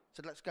 I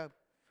said, let's go.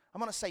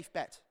 I'm on a safe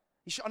bet.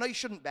 I know you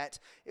shouldn't bet.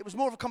 It was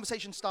more of a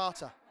conversation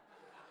starter.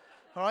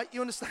 All right?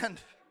 You understand?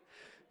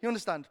 You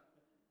understand?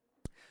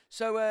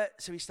 So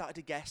he started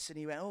to guess, and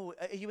he went, oh,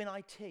 are you in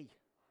IT? I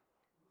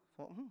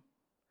thought,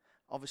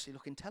 obviously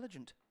look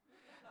intelligent.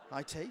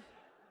 IT.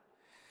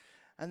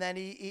 And then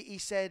he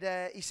said,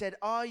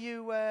 are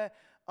you in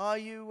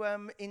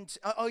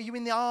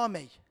the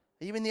army?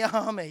 Are you in the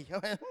army? I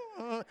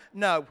went,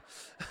 no.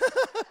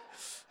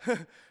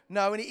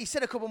 No, and he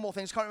said a couple more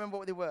things. Can't remember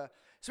what they were.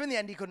 So in the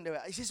end, he couldn't do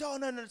it. He says, oh,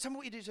 no, tell me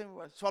what you do.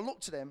 So I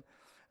looked at him,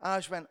 and I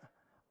just went,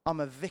 I'm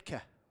a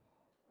vicar.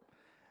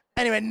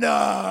 And he went,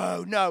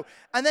 no.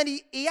 And then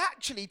he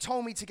actually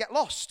told me to get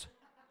lost,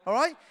 all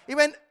right? He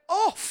went,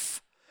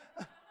 off.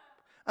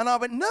 And I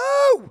went,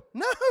 no,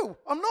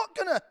 I'm not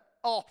going to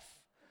off.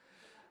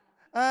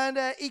 And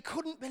he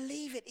couldn't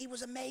believe it. He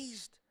was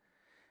amazed.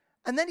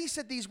 And then he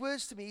said these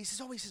words to me. He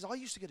says, I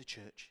used to go to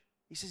church.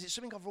 He says, it's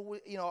something I've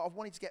always, I've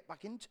wanted to get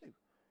back into.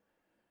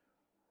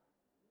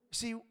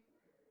 See,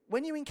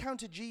 when you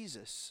encounter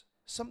Jesus,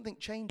 something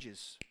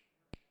changes.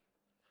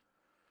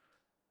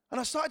 And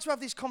I started to have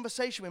this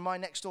conversation with my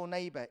next door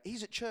neighbor.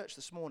 He's at church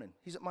this morning.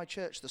 He's at my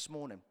church this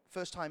morning.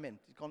 First time in.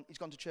 He's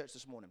gone to church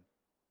this morning.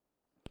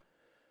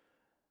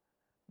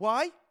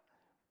 Why?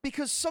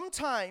 Because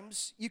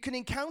sometimes you can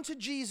encounter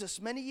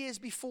Jesus many years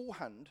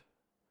beforehand,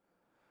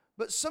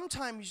 but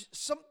sometimes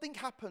something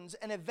happens,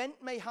 an event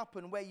may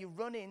happen where you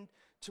run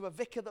into a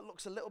vicar that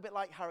looks a little bit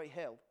like Harry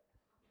Hill.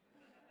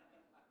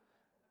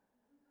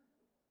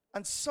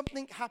 And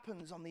something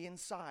happens on the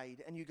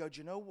inside, and you go, do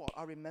you know what?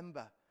 I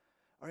remember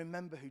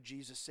who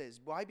Jesus is.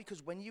 Why?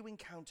 Because when you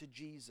encounter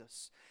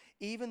Jesus,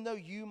 even though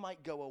you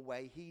might go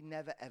away, he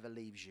never ever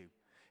leaves you.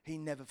 He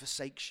never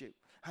forsakes you.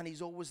 And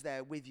he's always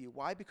there with you.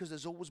 Why? Because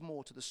there's always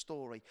more to the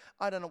story.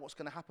 I don't know what's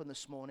going to happen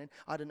this morning.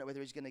 I don't know whether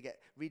he's going to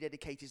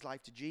rededicate his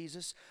life to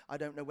Jesus. I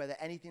don't know whether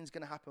anything's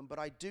going to happen. But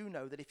I do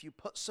know that if you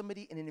put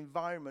somebody in an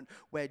environment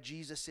where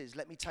Jesus is,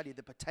 let me tell you,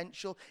 the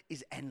potential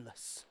is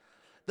endless.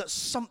 That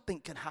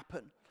something can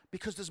happen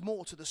because there's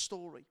more to the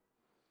story.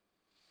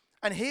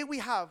 And here we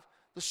have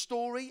the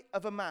story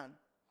of a man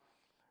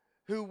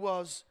who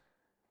was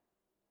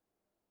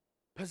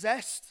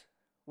possessed,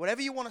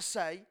 whatever you want to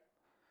say.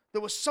 There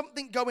was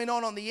something going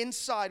on the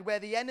inside where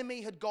the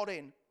enemy had got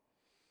in.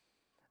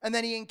 And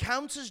then he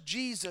encounters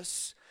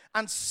Jesus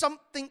and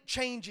something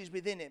changes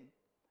within him.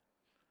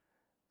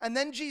 And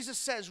then Jesus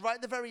says, right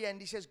at the very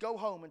end, he says, go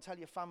home and tell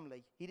your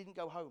family. He didn't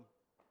go home.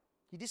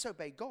 He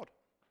disobeyed God,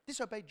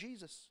 disobeyed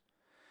Jesus.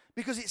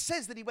 Because it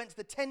says that he went to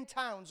the 10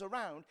 towns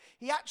around.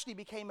 He actually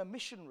became a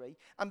missionary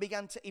and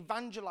began to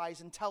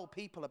evangelize and tell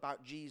people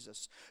about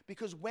Jesus.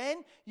 Because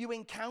when you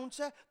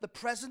encounter the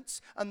presence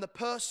and the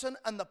person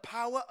and the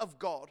power of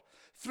God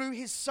through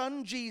his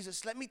son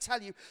Jesus, let me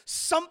tell you,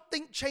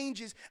 something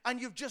changes and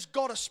you've just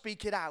got to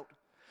speak it out.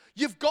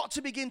 You've got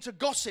to begin to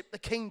gossip the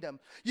kingdom.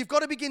 You've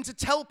got to begin to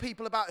tell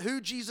people about who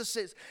Jesus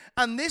is.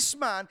 And this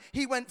man,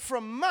 he went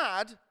from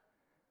mad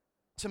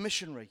to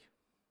missionary.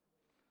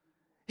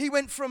 He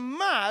went from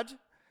mad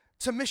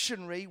to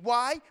missionary.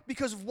 Why?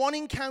 Because of one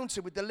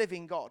encounter with the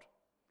living God.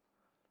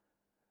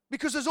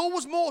 Because there's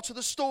always more to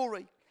the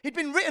story. He'd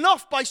been written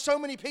off by so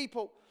many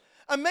people.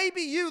 And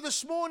maybe you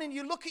this morning,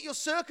 you look at your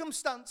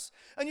circumstance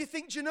and you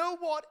think, do you know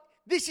what?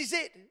 This is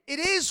it. It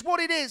is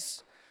what it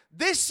is.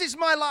 This is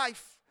my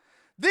life.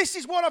 This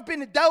is what I've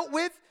been dealt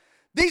with.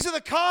 These are the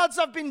cards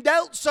I've been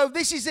dealt, so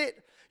this is it.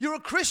 You're a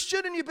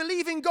Christian and you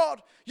believe in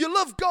God. You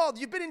love God.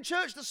 You've been in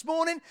church this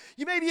morning.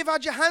 You've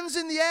had your hands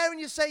in the air and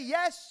you say,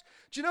 yes.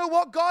 Do you know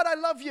what? God, I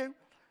love you.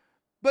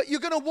 But you're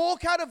going to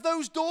walk out of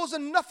those doors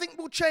and nothing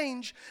will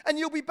change. And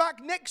you'll be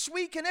back next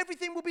week and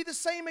everything will be the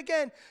same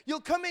again.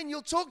 You'll come in,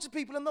 you'll talk to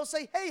people and they'll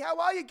say, hey, how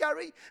are you,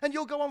 Gary? And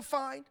you'll go, I'm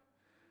fine.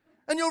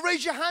 And you'll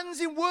raise your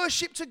hands in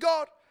worship to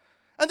God.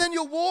 And then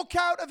you'll walk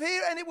out of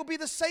here and it will be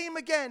the same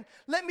again.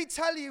 Let me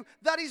tell you,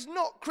 that is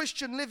not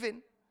Christian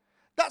living.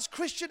 That's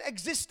Christian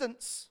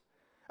existence.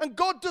 And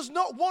God does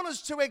not want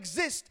us to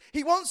exist.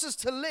 He wants us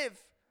to live.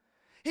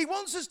 He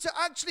wants us to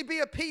actually be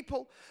a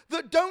people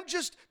that don't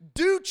just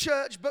do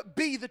church, but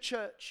be the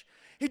church.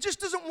 He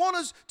just doesn't want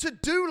us to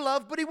do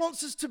love, but he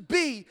wants us to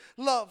be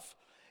love.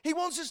 He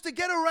wants us to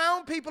get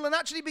around people and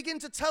actually begin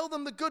to tell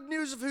them the good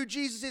news of who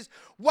Jesus is.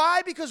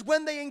 Why? Because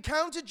when they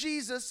encounter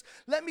Jesus,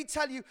 let me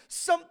tell you,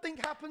 something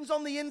happens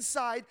on the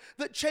inside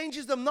that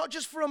changes them, not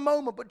just for a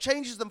moment, but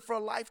changes them for a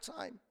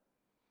lifetime.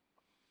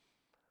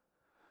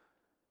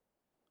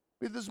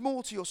 But there's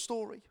more to your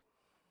story.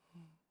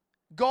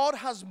 God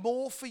has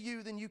more for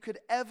you than you could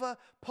ever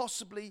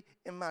possibly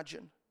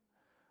imagine.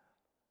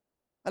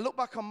 I look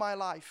back on my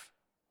life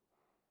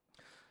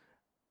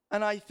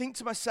and I think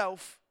to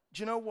myself,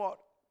 do you know what?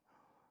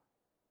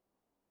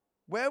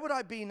 Where would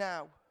I be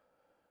now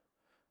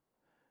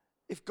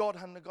if God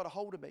hadn't got a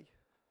hold of me?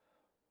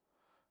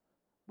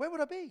 Where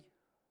would I be?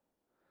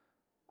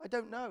 I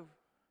don't know.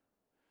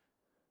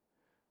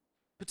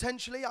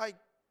 Potentially I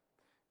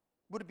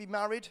would be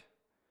married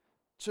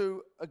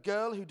to a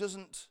girl who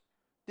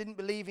didn't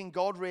believe in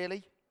God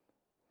really.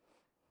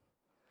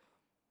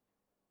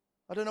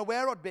 I don't know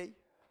where I'd be.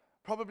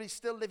 Probably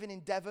still living in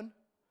Devon.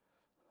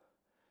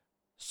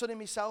 Sunning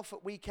myself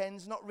at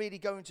weekends, not really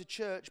going to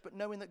church, but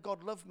knowing that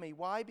God loved me.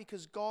 Why?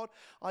 Because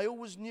I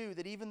always knew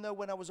that even though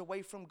when I was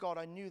away from God,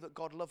 I knew that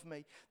God loved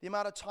me. The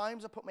amount of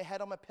times I put my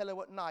head on my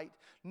pillow at night,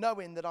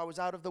 knowing that I was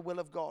out of the will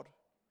of God.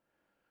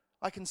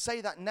 I can say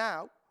that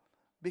now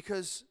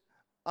because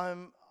I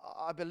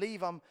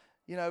believe I'm,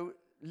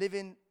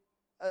 living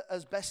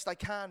as best I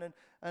can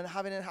and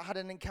having had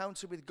an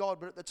encounter with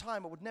God. But at the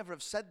time, I would never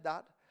have said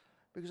that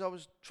because I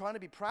was trying to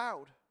be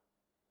proud.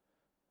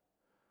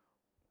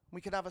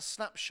 We can have a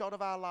snapshot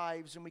of our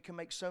lives and we can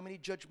make so many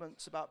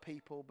judgments about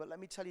people. But let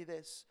me tell you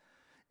this,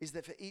 is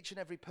that for each and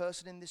every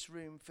person in this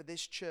room, for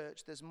this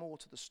church, there's more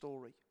to the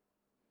story.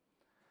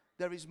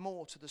 there is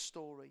more to the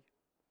story.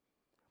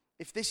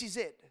 If this is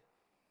it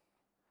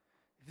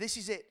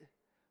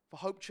for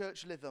Hope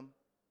Church Lytham,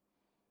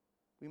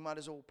 we might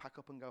as well pack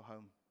up and go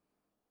home.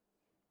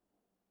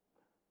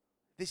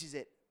 This is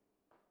it.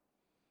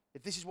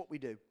 If this is what we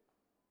do,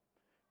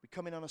 we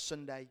come in on a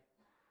Sunday,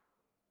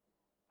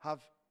 have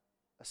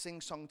a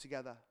sing-song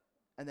together,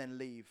 and then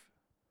leave.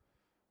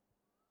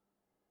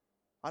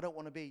 I don't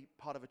want to be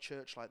part of a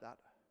church like that.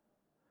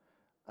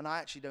 And I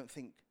actually don't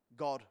think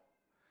God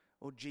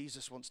or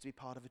Jesus wants to be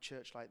part of a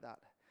church like that.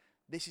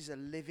 This is a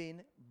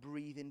living,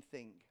 breathing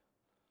thing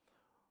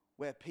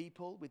where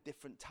people with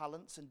different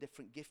talents and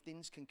different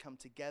giftings can come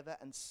together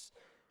and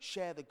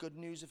share the good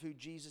news of who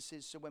Jesus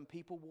is. So when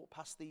people walk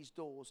past these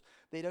doors,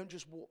 they don't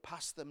just walk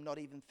past them not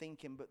even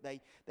thinking, but they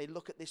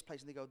look at this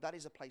place and they go, that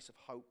is a place of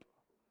hope.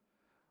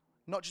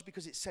 Not just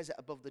because it says it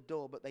above the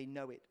door, but they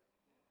know it.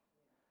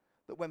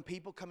 That when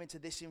people come into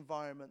this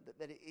environment,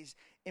 that it is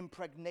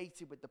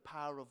impregnated with the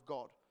power of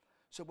God.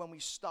 So when we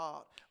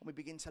start and we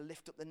begin to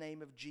lift up the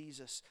name of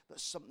Jesus, that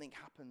something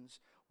happens.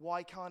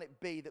 Why can't it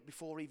be that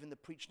before even the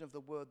preaching of the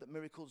word, that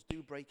miracles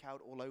do break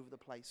out all over the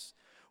place?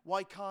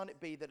 Why can't it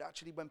be that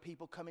actually when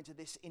people come into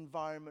this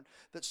environment,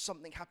 that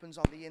something happens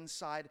on the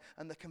inside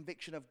and the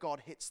conviction of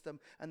God hits them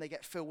and they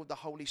get filled with the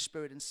Holy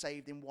Spirit and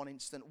saved in one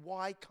instant?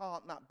 Why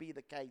can't that be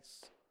the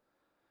case?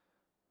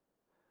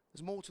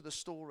 There's more to the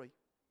story.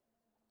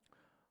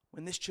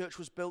 When this church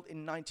was built in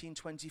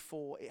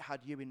 1924, it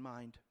had you in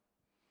mind.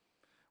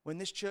 When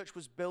this church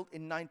was built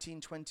in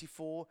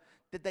 1924,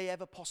 did they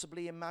ever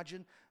possibly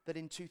imagine that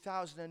in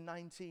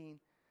 2019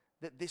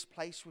 that this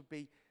place would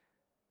be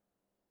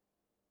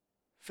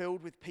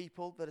filled with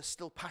people that are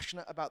still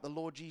passionate about the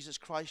Lord Jesus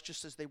Christ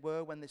just as they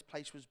were when this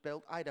place was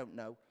built? I don't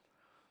know.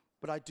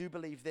 But I do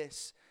believe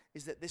this,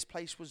 is that this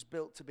place was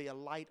built to be a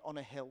light on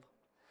a hill.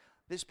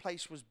 This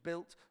place was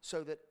built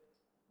so that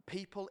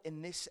people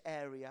in this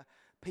area,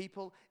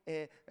 people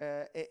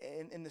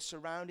in the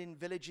surrounding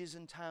villages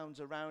and towns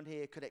around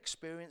here could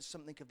experience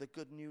something of the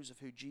good news of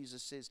who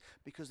Jesus is,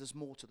 because there's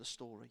more to the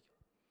story.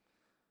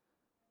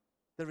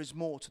 There is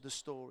more to the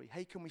story.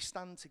 Hey, can we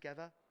stand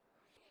together?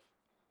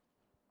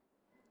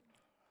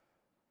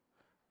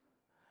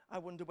 I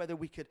wonder whether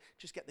we could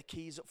just get the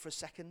keys up for a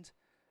second.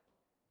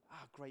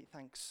 Ah, great,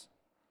 thanks.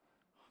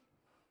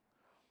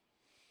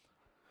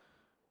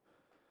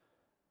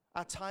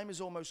 Our time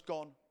is almost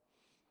gone.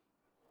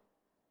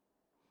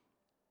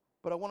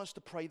 But I want us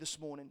to pray this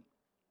morning.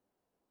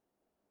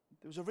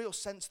 There was a real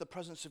sense of the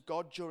presence of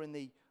God during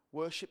the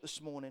worship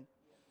this morning.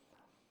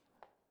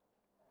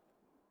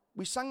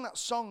 We sang that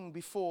song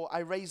before, I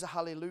Raise a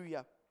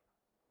Hallelujah.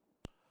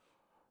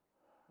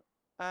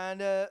 And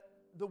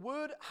the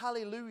word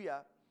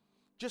hallelujah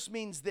just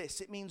means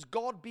this. It means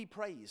God be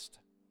praised.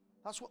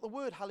 That's what the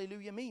word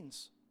hallelujah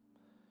means.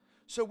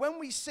 So when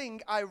we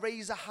sing, I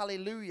raise a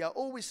hallelujah,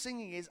 all we're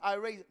singing is, I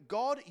raise,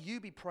 God, you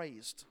be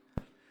praised.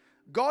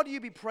 God, you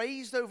be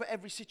praised over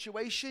every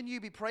situation.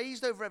 You be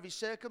praised over every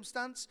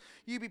circumstance.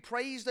 You be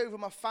praised over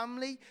my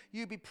family.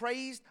 You be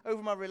praised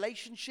over my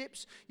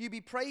relationships. You be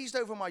praised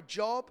over my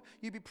job.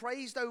 You be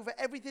praised over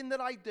everything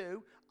that I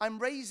do. I'm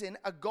raising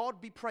a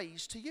God be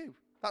praised to you.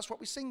 That's what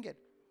we're singing.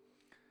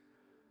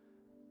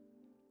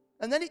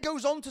 And then it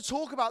goes on to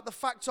talk about the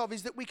fact of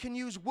is that we can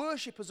use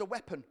worship as a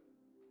weapon.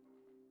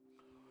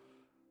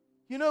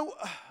 You know,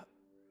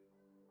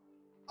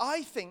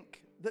 I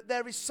think that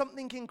there is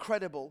something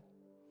incredible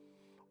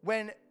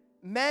when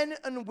men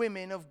and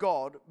women of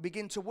God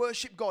begin to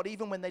worship God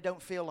even when they don't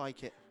feel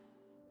like it.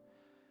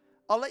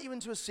 I'll let you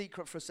into a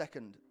secret for a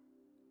second.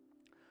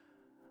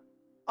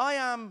 I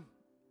am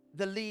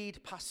the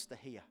lead pastor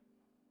here.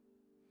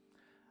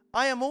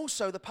 I am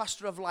also the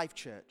pastor of Life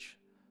Church.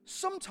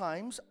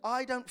 Sometimes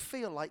I don't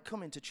feel like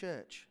coming to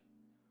church.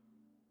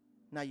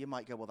 Now you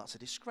might go, well, that's a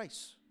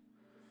disgrace.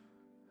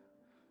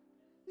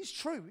 It's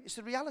true. It's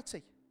the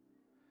reality.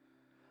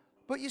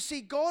 But you see,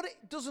 God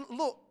isn't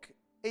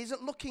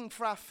looking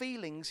for our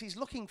feelings. He's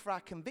looking for our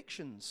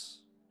convictions.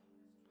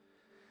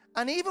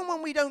 And even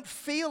when we don't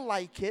feel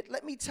like it,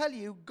 let me tell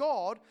you,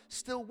 God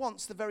still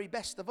wants the very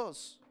best of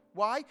us.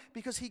 Why?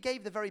 Because he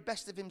gave the very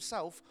best of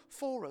himself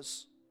for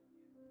us.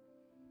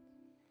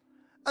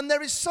 And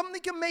there is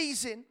something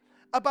amazing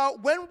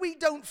about when we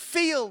don't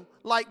feel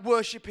like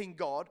worshiping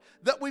God,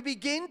 that we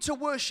begin to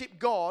worship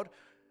God,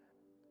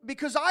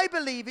 because I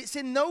believe it's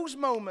in those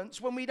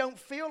moments when we don't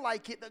feel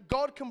like it that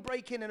God can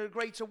break in a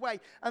greater way.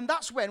 And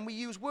that's when we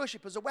use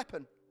worship as a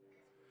weapon.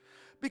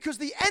 Because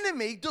the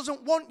enemy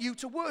doesn't want you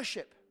to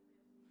worship.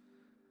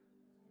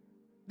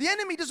 The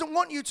enemy doesn't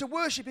want you to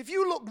worship. If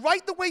you look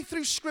right the way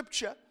through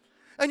Scripture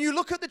and you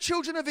look at the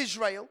children of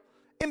Israel,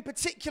 in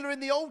particular in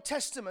the Old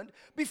Testament,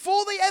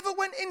 before they ever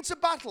went into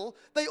battle,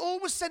 they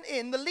always sent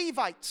in the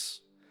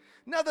Levites.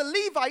 Now the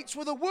Levites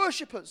were the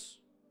worshipers.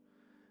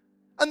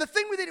 And the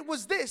thing with it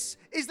was this,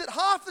 is that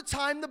half the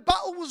time the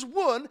battle was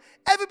won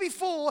ever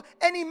before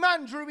any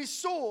man drew his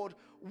sword.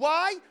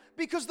 Why?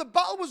 Because the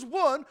battle was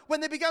won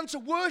when they began to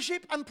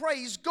worship and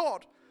praise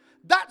God.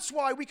 That's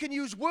why we can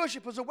use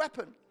worship as a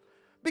weapon.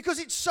 Because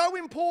it's so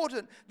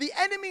important. The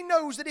enemy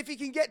knows that if he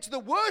can get to the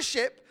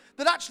worship,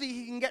 that actually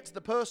he can get to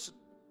the person.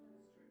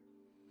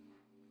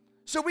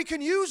 So we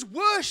can use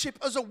worship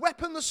as a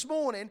weapon this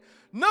morning,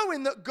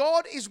 knowing that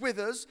God is with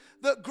us,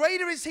 that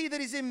greater is he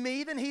that is in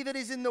me than he that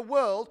is in the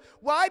world.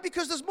 Why?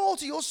 Because there's more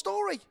to your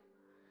story.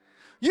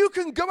 You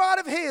can go out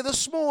of here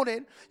this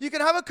morning, you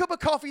can have a cup of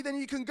coffee, then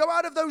you can go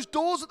out of those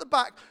doors at the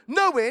back,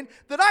 knowing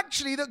that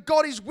actually that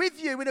God is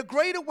with you in a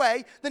greater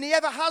way than he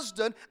ever has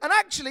done, and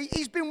actually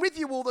he's been with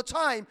you all the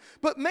time.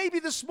 But maybe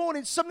this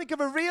morning something of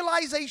a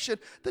realization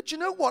that, you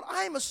know what,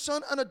 I am a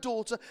son and a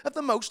daughter of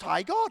the Most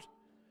High God.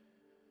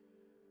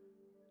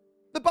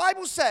 The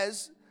Bible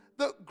says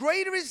that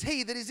greater is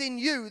he that is in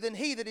you than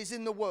he that is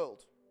in the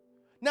world.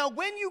 Now,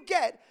 when you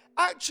get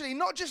actually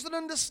not just an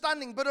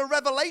understanding, but a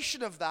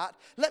revelation of that,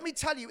 let me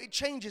tell you, it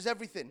changes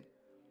everything.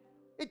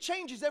 It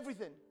changes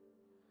everything.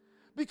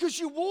 Because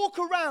you walk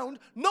around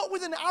not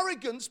with an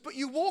arrogance, but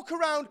you walk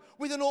around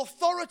with an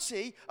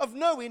authority of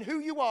knowing who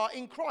you are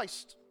in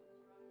Christ.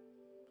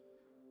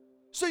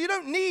 So you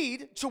don't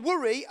need to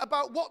worry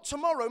about what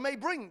tomorrow may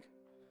bring.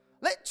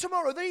 Let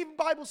tomorrow, the even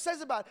Bible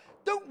says about it,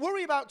 don't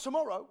worry about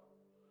tomorrow.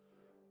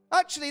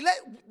 Actually,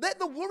 let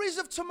the worries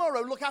of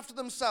tomorrow look after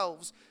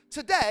themselves.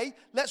 Today,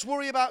 let's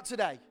worry about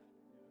today.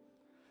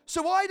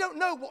 So I don't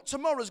know what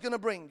tomorrow's going to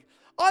bring.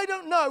 I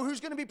don't know who's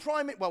going to be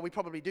prime minister. Well, we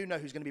probably do know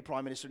who's going to be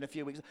prime minister in a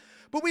few weeks.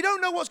 But we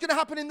don't know what's going to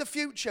happen in the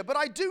future. But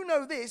I do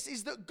know this,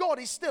 is that God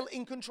is still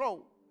in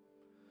control.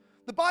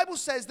 The Bible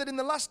says that in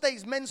the last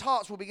days, men's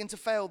hearts will begin to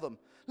fail them.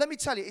 Let me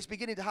tell you, it's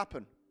beginning to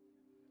happen.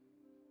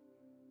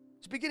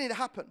 It's beginning to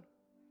happen.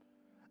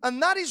 And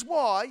that is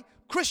why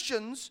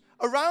Christians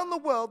around the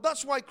world,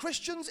 that's why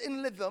Christians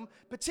in Lytham,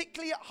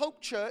 particularly at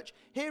Hope Church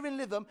here in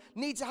Lytham,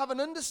 need to have an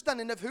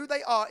understanding of who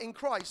they are in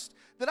Christ.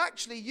 That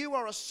actually you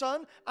are a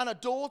son and a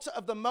daughter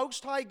of the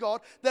Most High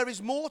God. There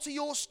is more to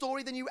your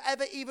story than you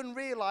ever even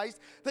realized.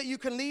 That you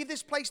can leave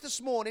this place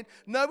this morning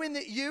knowing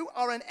that you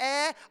are an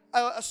heir,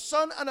 a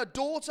son and a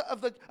daughter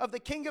of the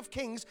King of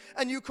Kings.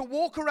 And you can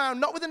walk around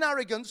not with an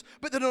arrogance,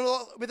 but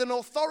with an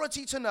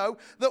authority to know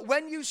that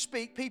when you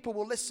speak, people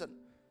will listen.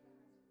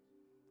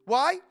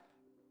 Why?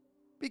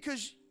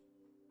 Because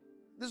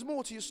there's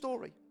more to your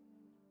story.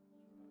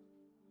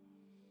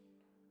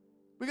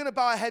 We're going to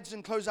bow our heads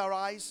and close our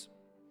eyes.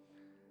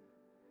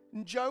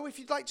 And Joe, if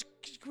you'd like to,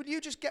 would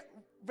you just get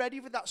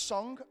ready with that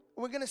song?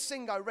 We're going to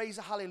sing I Raise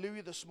a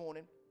Hallelujah this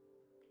morning.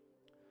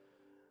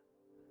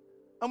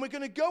 And we're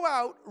going to go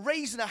out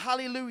raising a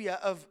hallelujah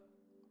of,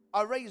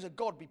 I raise a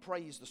God be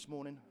praised this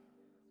morning.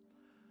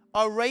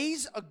 I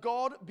raise a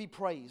God be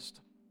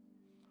praised.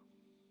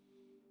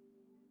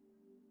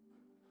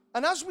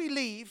 And as we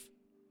leave,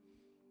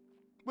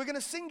 we're going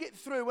to sing it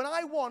through, and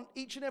I want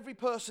each and every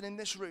person in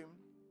this room,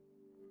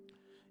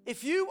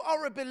 if you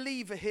are a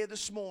believer here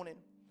this morning,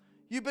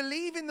 you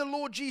believe in the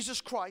Lord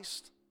Jesus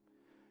Christ,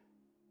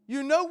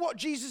 you know what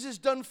Jesus has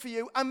done for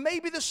you, and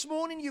maybe this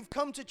morning you've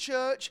come to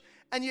church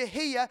and you're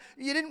here,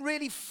 you didn't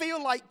really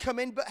feel like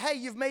coming, but hey,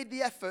 you've made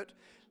the effort.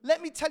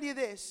 Let me tell you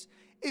this,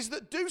 is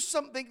that do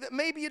something that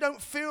maybe you don't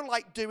feel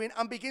like doing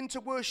and begin to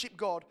worship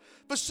God.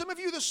 For some of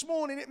you this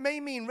morning, it may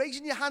mean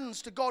raising your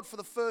hands to God for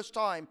the first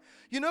time.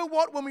 You know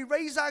what? When we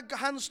raise our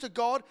hands to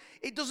God,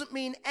 it doesn't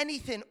mean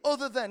anything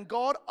other than,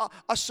 God,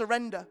 I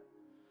surrender.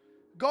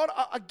 God,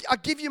 I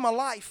give you my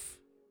life.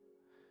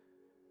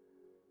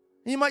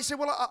 And you might say,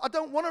 well, I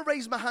don't want to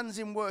raise my hands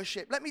in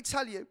worship. Let me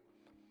tell you,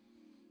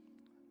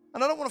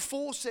 and I don't want to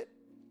force it,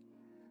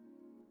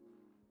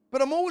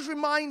 but I'm always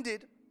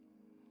reminded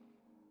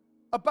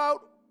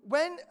about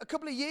when a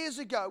couple of years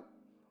ago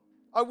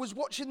I was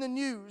watching the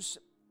news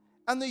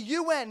and the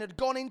UN had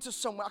gone into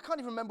somewhere, I can't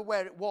even remember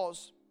where it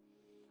was,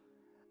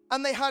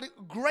 and they had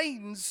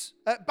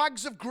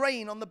bags of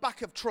grain on the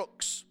back of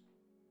trucks.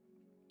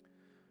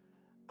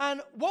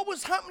 And what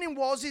was happening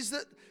is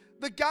that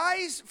the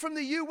guys from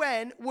the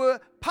UN were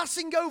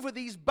passing over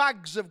these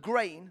bags of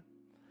grain,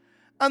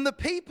 and the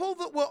people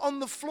that were on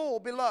the floor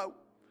below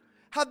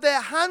had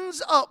their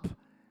hands up,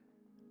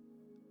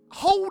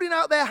 holding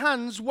out their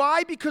hands.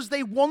 Why? Because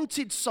they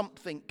wanted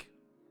something.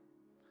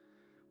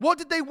 What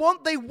did they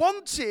want? They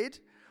wanted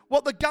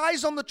what the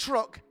guys on the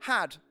truck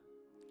had.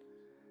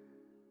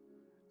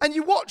 And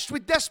you watched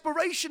with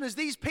desperation as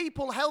these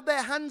people held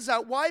their hands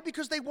out. Why?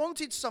 Because they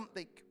wanted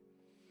something.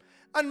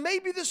 And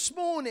maybe this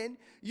morning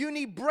you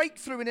need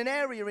breakthrough in an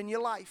area in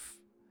your life.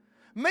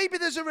 Maybe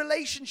there's a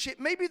relationship.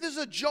 Maybe there's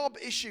a job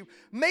issue.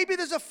 Maybe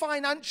there's a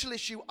financial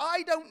issue.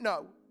 I don't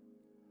know.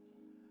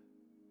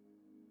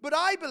 But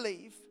I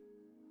believe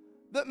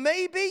that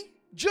maybe,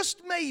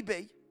 just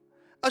maybe,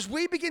 as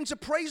we begin to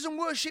praise and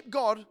worship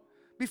God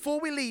before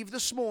we leave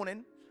this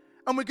morning,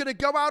 and we're going to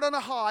go out on a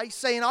high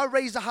saying, I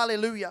raise a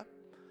hallelujah,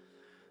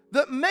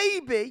 that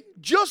maybe,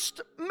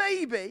 just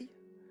maybe,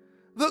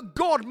 that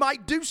God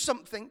might do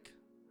something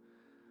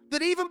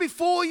that even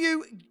before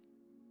you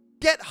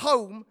get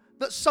home,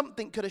 that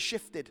something could have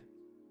shifted.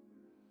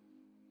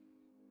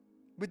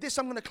 With this,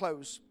 I'm going to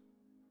close.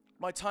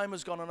 My time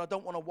has gone and I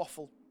don't want to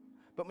waffle.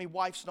 But my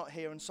wife's not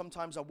here, and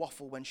sometimes I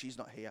waffle when she's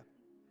not here.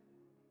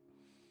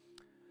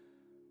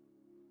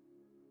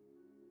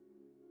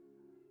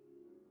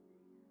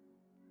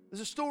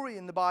 There's a story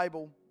in the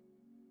Bible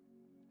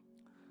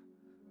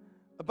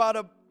about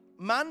a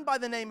man by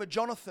the name of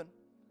Jonathan.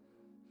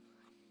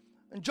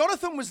 And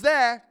Jonathan was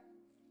there,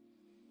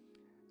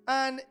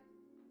 and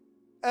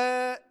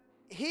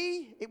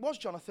it was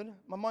Jonathan.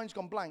 My mind's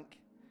gone blank.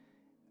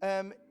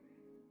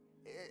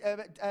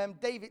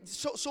 David,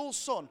 Saul's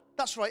son.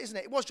 That's right, isn't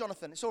it? It was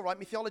Jonathan. It's all right.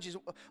 I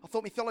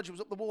thought my theology was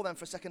up the wall then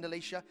for a second,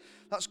 Alicia.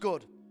 That's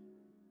good.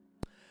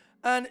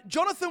 And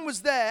Jonathan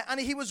was there, and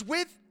he was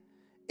with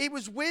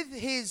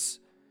his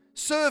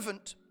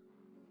servant,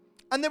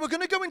 and they were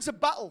going to go into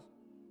battle.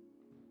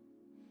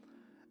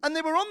 And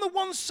they were on the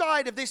one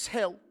side of this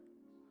hill,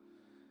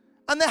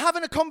 and they're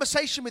having a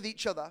conversation with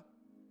each other.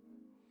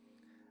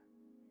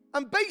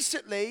 And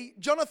basically,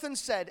 Jonathan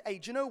said, hey,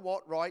 do you know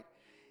what, right?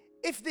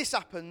 If this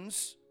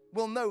happens,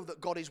 we'll know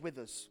that God is with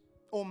us.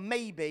 Or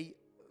maybe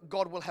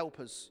God will help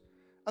us.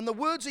 And the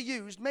words are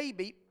used,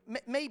 maybe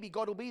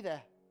God will be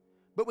there.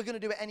 But we're going to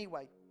do it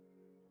anyway.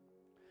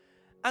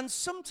 And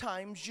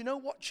sometimes, you know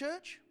what,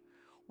 church?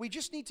 We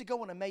just need to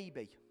go on a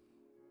maybe.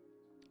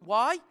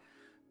 Why?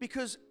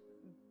 Because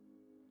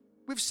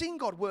we've seen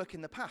God work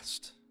in the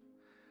past.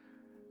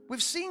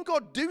 We've seen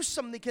God do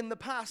something in the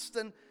past,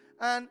 and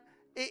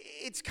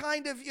it's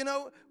kind of,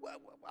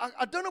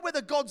 I don't know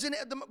whether God's in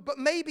it, but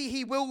maybe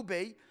he will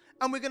be,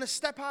 and we're going to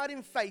step out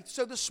in faith.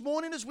 So this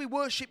morning as we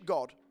worship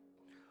God,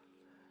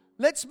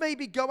 let's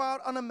maybe go out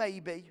on a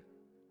maybe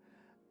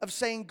of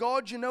saying,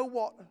 God, you know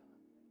what?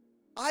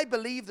 I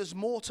believe there's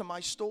more to my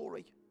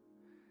story.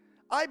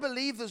 I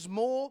believe there's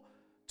more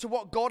to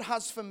what God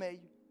has for me.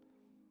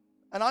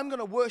 And I'm going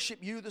to worship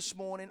you this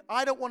morning.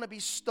 I don't want to be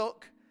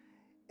stuck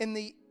in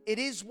the it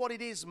is what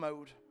it is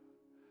mode.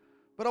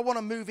 But I want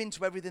to move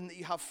into everything that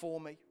you have for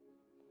me.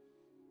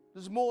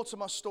 There's more to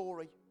my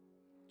story.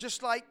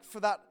 Just like for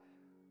that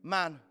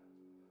man.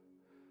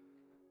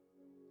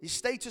 His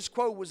status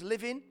quo was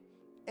living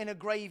in a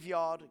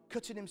graveyard,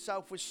 cutting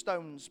himself with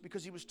stones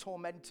because he was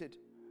tormented.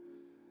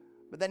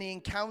 But then he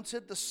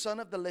encountered the Son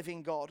of the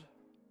living God.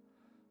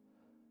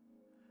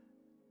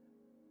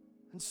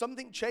 And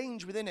something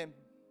changed within him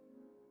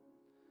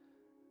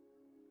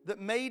that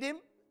made him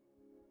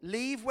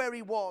leave where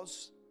he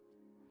was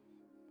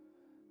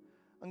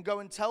and go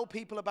and tell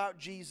people about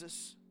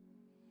Jesus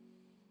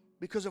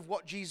because of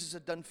what Jesus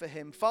had done for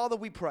him. Father,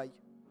 we pray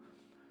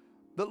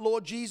that,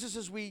 Lord Jesus,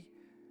 as we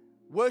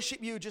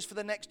worship you just for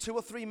the next 2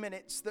 or 3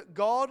 minutes, that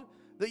God,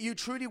 that you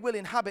truly will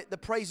inhabit the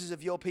praises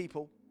of your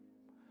people.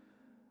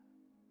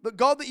 But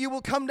God, that you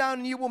will come down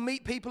and you will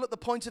meet people at the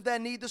point of their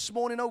need this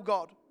morning, oh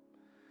God.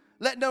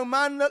 Let no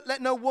man,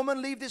 let no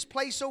woman leave this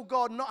place, oh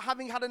God, not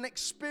having had an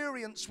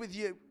experience with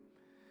you.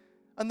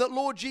 And that,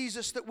 Lord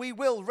Jesus, that we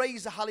will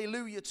raise a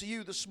hallelujah to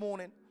you this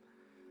morning.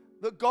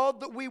 That, God,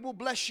 that we will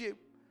bless you.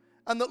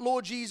 And that,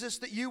 Lord Jesus,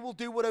 that you will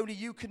do what only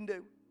you can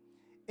do.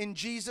 In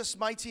Jesus'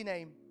 mighty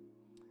name,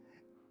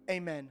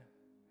 amen.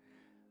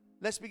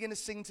 Let's begin to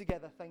sing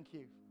together. Thank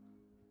you.